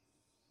 Eggman.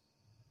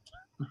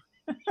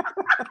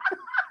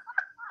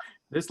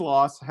 This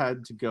loss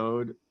had to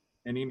goad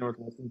any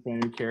Northwestern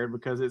fan who cared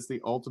because it's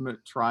the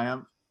ultimate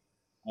triumph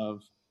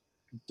of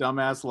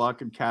dumbass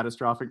luck and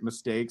catastrophic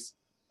mistakes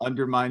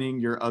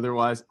undermining your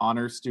otherwise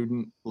honor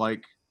student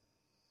like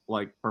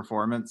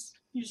performance.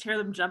 You just hear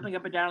them jumping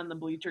up and down in the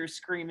bleachers,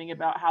 screaming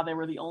about how they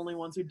were the only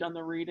ones who'd done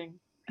the reading.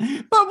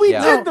 But we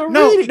did the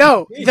reading.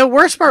 No. The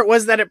worst part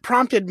was that it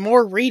prompted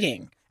more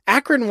reading.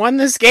 Akron won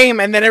this game,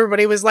 and then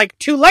everybody was like,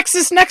 to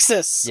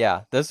LexisNexis!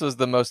 Yeah, this was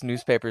the most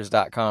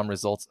newspapers.com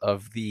results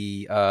of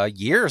the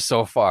year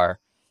so far.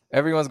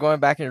 Everyone's going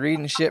back and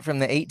reading shit from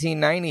the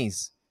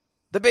 1890s.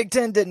 The Big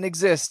Ten didn't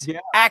exist.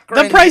 Yeah.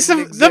 Akron the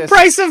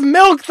price of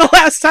milk the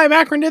last time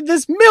Akron did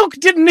this, milk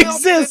didn't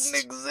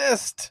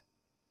exist.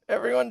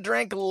 Everyone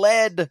drank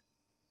lead.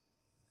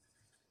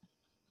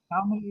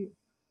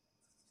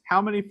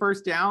 How many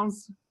first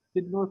downs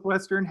did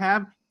Northwestern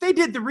have? They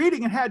did the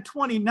reading and had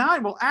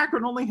 29, while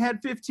Akron only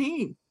had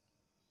 15.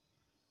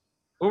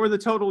 Over the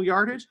total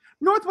yardage,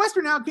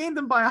 Northwestern outgained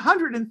them by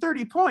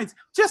 130 points,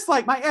 just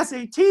like my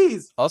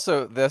SATs.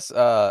 Also, this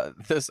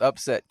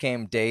upset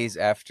came days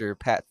after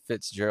Pat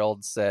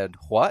Fitzgerald said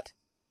what?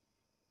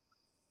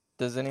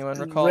 Does anyone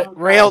recall?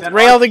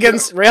 Railed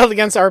against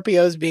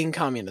RPOs being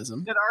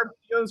communism. That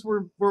RPOs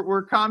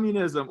were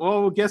communism.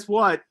 Oh, guess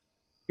what?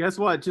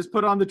 Just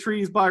put on the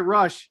trees by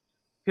Rush.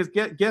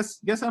 Because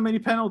guess how many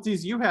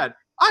penalties you had?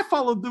 I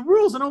followed the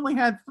rules and only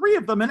had 3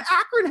 of them, and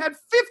Akron had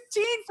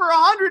 15 for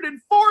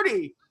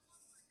 140.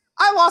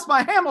 I lost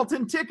my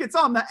Hamilton tickets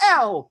on the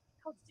L.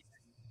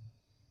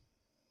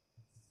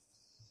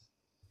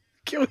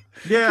 Can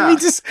we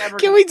just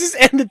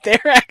end it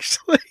there,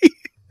 actually?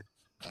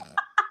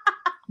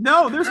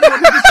 No, there's more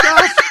to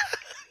discuss.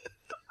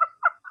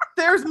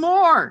 There's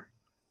more.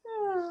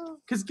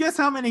 Because guess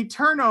how many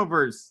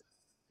turnovers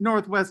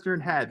Northwestern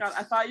had. God,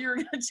 I thought you were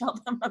going to tell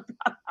them about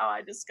how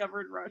I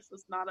discovered Rush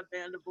was not a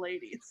band of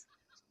ladies.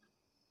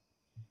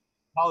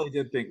 Holly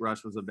did think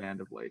Rush was a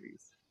band of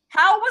ladies.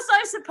 How was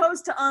I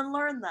supposed to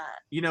unlearn that?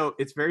 You know,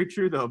 it's very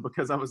true, though,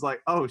 because I was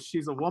like, oh,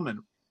 she's a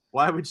woman.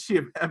 Why would she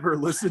have ever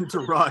listened to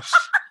Rush?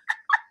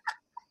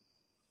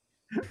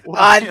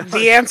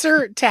 The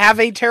answer, to have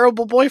a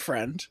terrible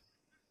boyfriend.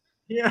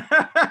 Yeah.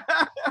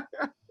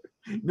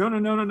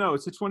 No.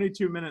 It's a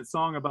 22-minute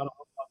song about a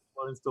woman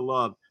who learns to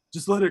love.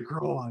 Just let it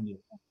grow on you.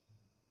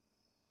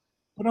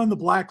 Put on the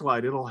black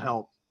light. It'll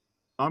help.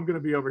 I'm going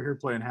to be over here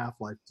playing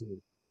Half-Life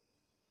 2.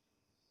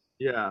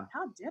 Yeah.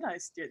 How did I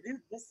steer?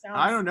 This sounds.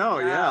 I don't know.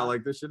 Yeah,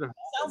 like this should have.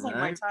 Sounds like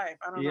my type.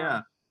 I don't know.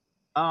 Yeah.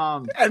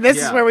 And this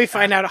is where we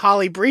find out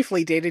Holly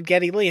briefly dated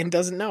Geddy Lee and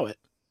doesn't know it.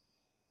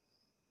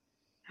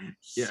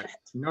 Yeah. Shit.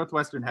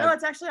 Northwestern had. No,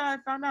 it's actually how I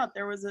found out.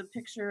 There was a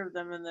picture of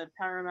them in the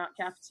Paramount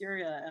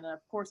cafeteria, and of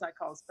course I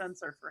called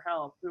Spencer for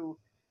help, who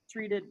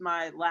treated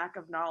my lack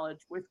of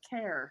knowledge with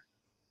care,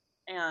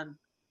 and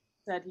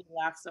said he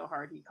laughed so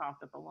hard he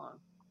coughed up a lung.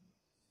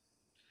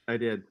 I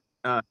did.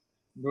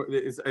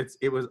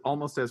 It was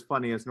almost as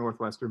funny as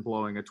Northwestern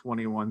blowing a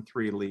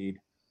 21-3 lead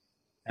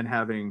and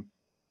having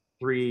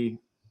 3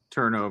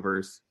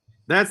 turnovers.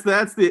 That's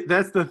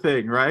the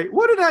thing, right?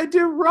 What did I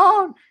do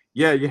wrong?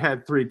 Yeah, you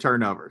had 3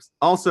 turnovers.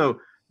 Also,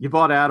 you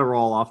bought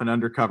Adderall off an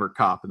undercover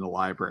cop in the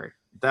library.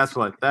 That's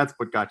what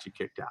got you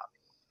kicked out.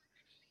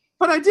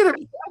 But I did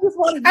it.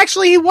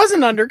 Actually, he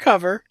wasn't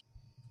undercover.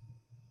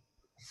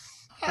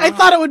 I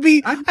thought it would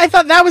be. I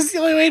thought that was the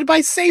only way to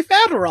buy safe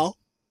Adderall.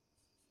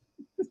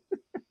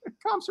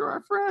 Cops are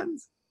our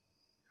friends.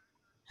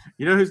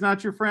 You know who's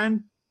not your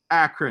friend?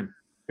 Akron,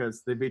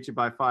 because they beat you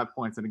by 5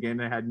 points in a game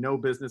they had no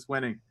business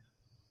winning.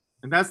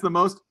 And that's the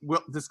most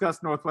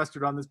discussed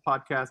Northwestern on this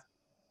podcast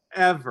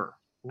ever.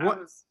 You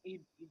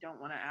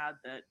don't want to add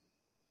that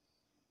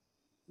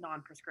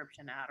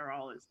non-prescription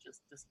Adderall is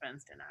just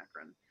dispensed in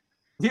Akron.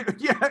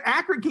 Yeah,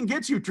 Akron can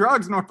get you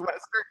drugs,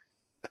 Northwestern.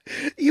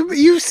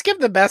 You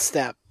skipped the best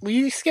step.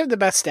 You skipped the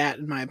best stat,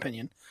 in my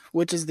opinion,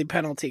 which is the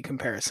penalty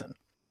comparison.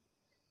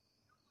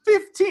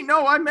 15.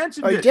 No, I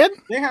mentioned it. You did?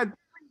 They had.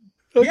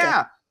 Okay.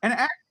 Yeah, and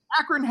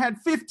Akron had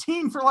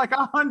 15 for like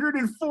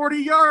 140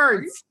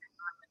 yards.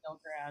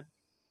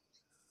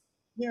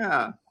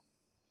 Yeah.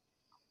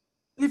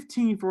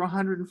 15 for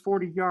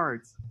 140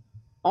 yards.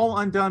 All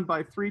undone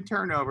by 3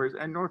 turnovers,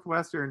 and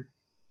Northwestern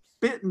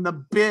bitten the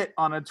bit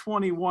on a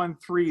 21-3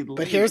 lead.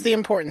 But here's the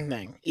important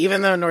thing.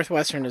 Even though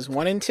Northwestern is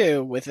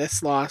 1-2 with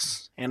this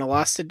loss and a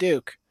loss to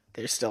Duke,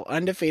 they're still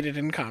undefeated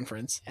in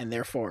conference, and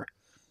therefore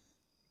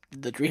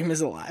the dream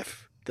is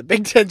alive. The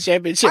Big Ten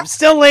Championship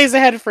still lays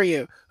ahead for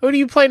you. Who do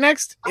you play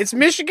next? It's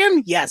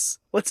Michigan? Yes.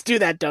 Let's do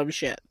that dumb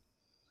shit.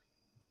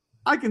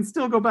 I can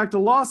still go back to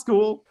law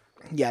school.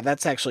 Yeah,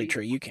 that's actually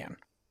true. You can.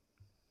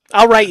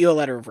 I'll write you a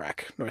letter of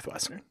rec,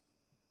 Northwestern.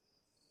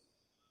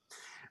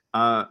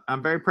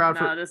 I'm very proud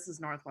No, this is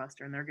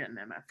Northwestern. They're getting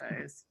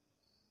MFAs.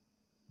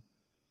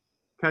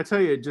 Can I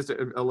tell you just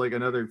like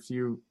another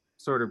few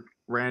sort of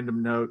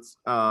random notes?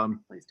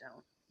 Please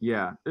don't.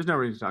 Yeah, there's no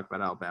reason to talk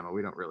about Alabama.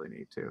 We don't really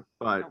need to.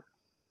 But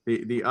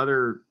the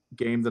other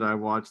game that I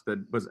watched that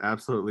was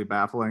absolutely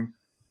baffling,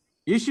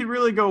 you should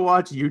really go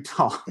watch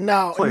Utah.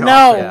 No,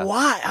 Yeah.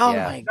 why? Oh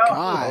Yeah. my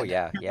God. Oh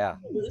yeah.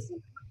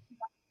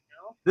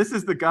 This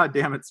is the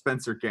goddamn it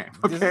Spencer game.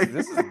 Okay,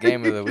 This is the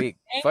game of the week.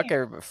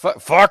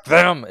 Fuck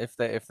them if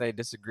they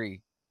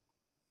disagree.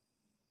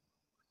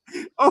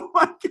 Oh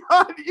my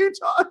God,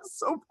 Utah is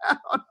so bad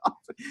on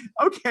offense.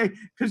 Okay,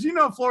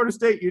 because Florida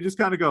State, you just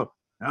kind of go,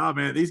 oh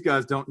man, these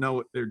guys don't know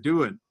what they're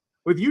doing.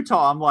 With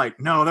Utah, I'm like,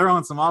 no, they're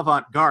on some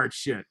avant-garde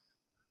shit.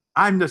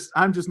 I'm just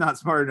not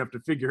smart enough to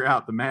figure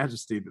out the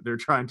majesty that they're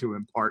trying to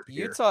impart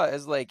here. Utah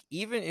is like,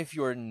 even if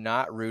you're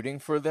not rooting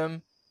for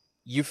them,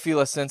 you feel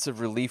a sense of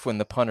relief when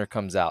the punter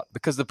comes out,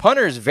 because the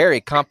punter is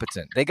very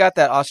competent. They got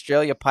that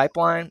Australia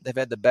pipeline. They've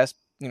had the best,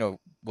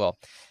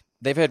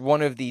 they've had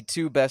one of the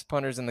 2 best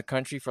punters in the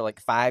country for like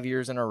 5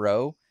 years in a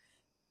row.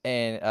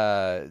 And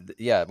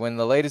when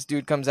the latest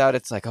dude comes out,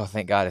 it's like, oh,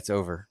 thank God it's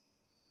over.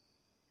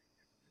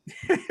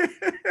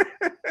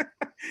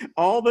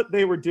 All that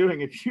they were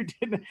doing, if you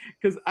didn't,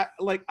 because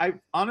I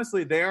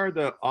honestly, they are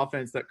the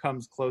offense that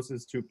comes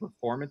closest to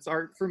performance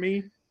art for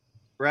me,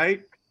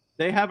 right?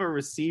 They have a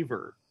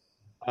receiver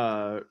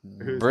whose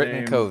Britton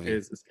name Covey.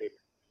 is escaping.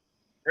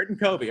 Britton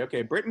Covey.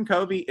 Okay, Britton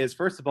Covey is,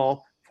 first of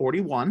all,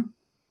 41.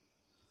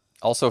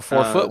 Also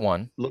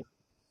 4'1". 4'1",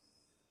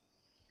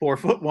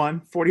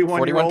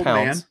 41-year-old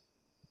man. Pounds.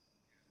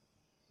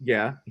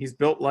 Yeah, he's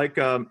built like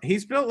a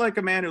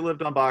man who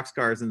lived on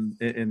boxcars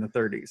in the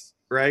 30s,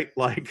 right?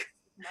 Like,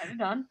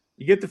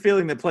 you get the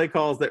feeling that play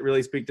calls that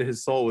really speak to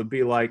his soul would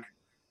be like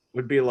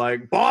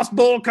Boss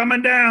Bull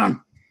coming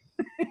down,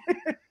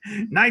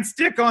 night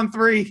stick on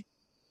 3.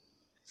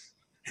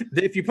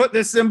 If you put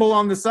this symbol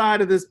on the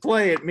side of this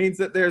play, it means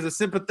that there's a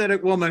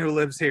sympathetic woman who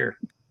lives here.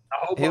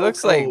 He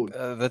looks like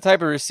the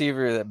type of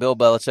receiver that Bill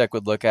Belichick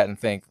would look at and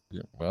think,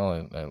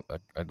 well,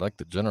 I'd like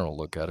the general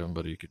look at him,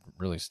 but he could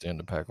really stand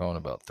to pack on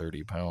about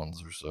 30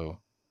 pounds or so.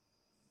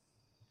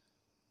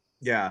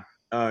 Yeah.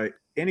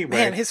 Anyway,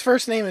 Man, his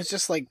first name is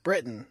just like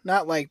Britain,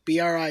 not like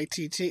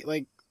Britt,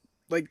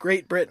 like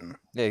Great Britain.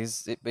 Yeah,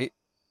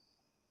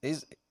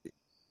 he's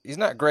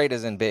not great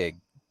as in big.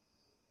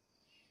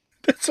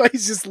 That's why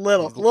he's just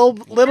little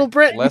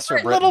Britain. Lesser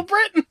Britain. Little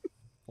Britain.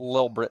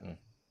 Little Britain.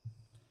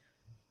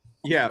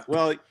 Yeah,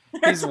 well,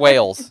 he's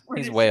Wales.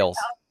 He's Wales.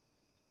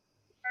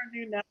 Our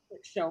new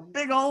Netflix show,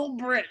 Big Old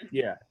Britain.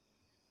 Yeah.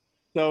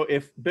 So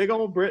if Big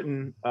Old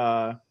Britain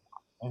and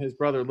his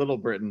brother Little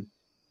Britain,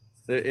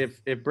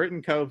 if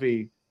Britton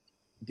Covey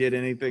did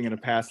anything in a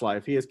past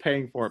life, he is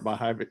paying for it by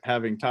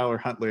having Tyler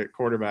Huntley at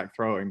quarterback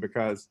throwing,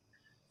 because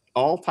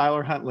all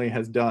Tyler Huntley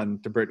has done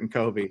to Britton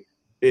Covey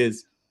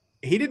is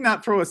he did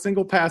not throw a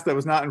single pass that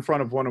was not in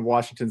front of one of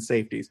Washington's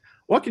safeties.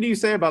 What can you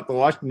say about the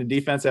Washington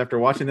defense after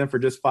watching them for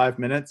just 5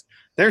 minutes?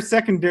 Their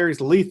secondary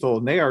is lethal,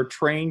 and they are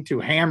trained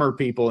to hammer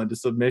people into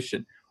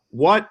submission.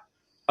 What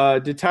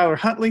did Tyler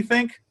Huntley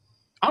think?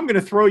 I'm going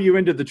to throw you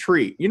into the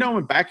tree. You know,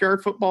 in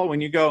backyard football,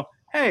 when you go,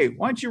 hey,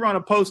 why don't you run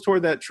a post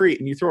toward that tree,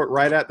 and you throw it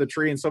right at the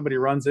tree and somebody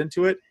runs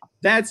into it?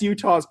 That's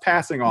Utah's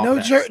passing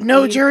offense.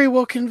 No jury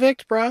will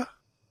convict, bruh.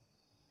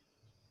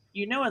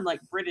 You know, in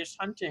like British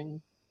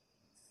hunting,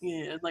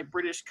 like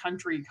British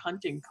country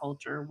hunting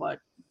culture, what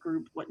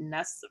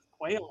nests of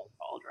quail are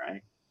called,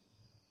 right?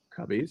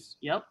 Cubbies.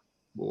 Yep.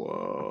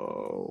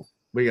 Whoa.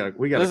 We got.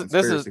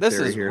 This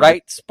is here.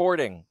 Right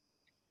sporting,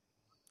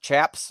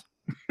 chaps.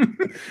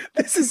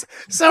 This is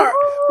so.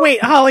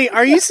 Wait, Holly,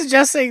 are you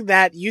suggesting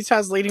that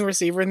Utah's leading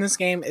receiver in this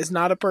game is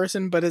not a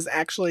person, but is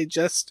actually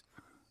just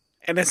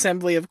an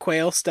assembly of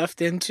quail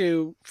stuffed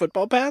into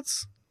football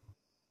pads?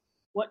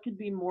 What could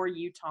be more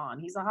Utah?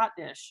 He's a hot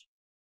dish.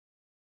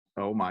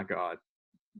 Oh my God.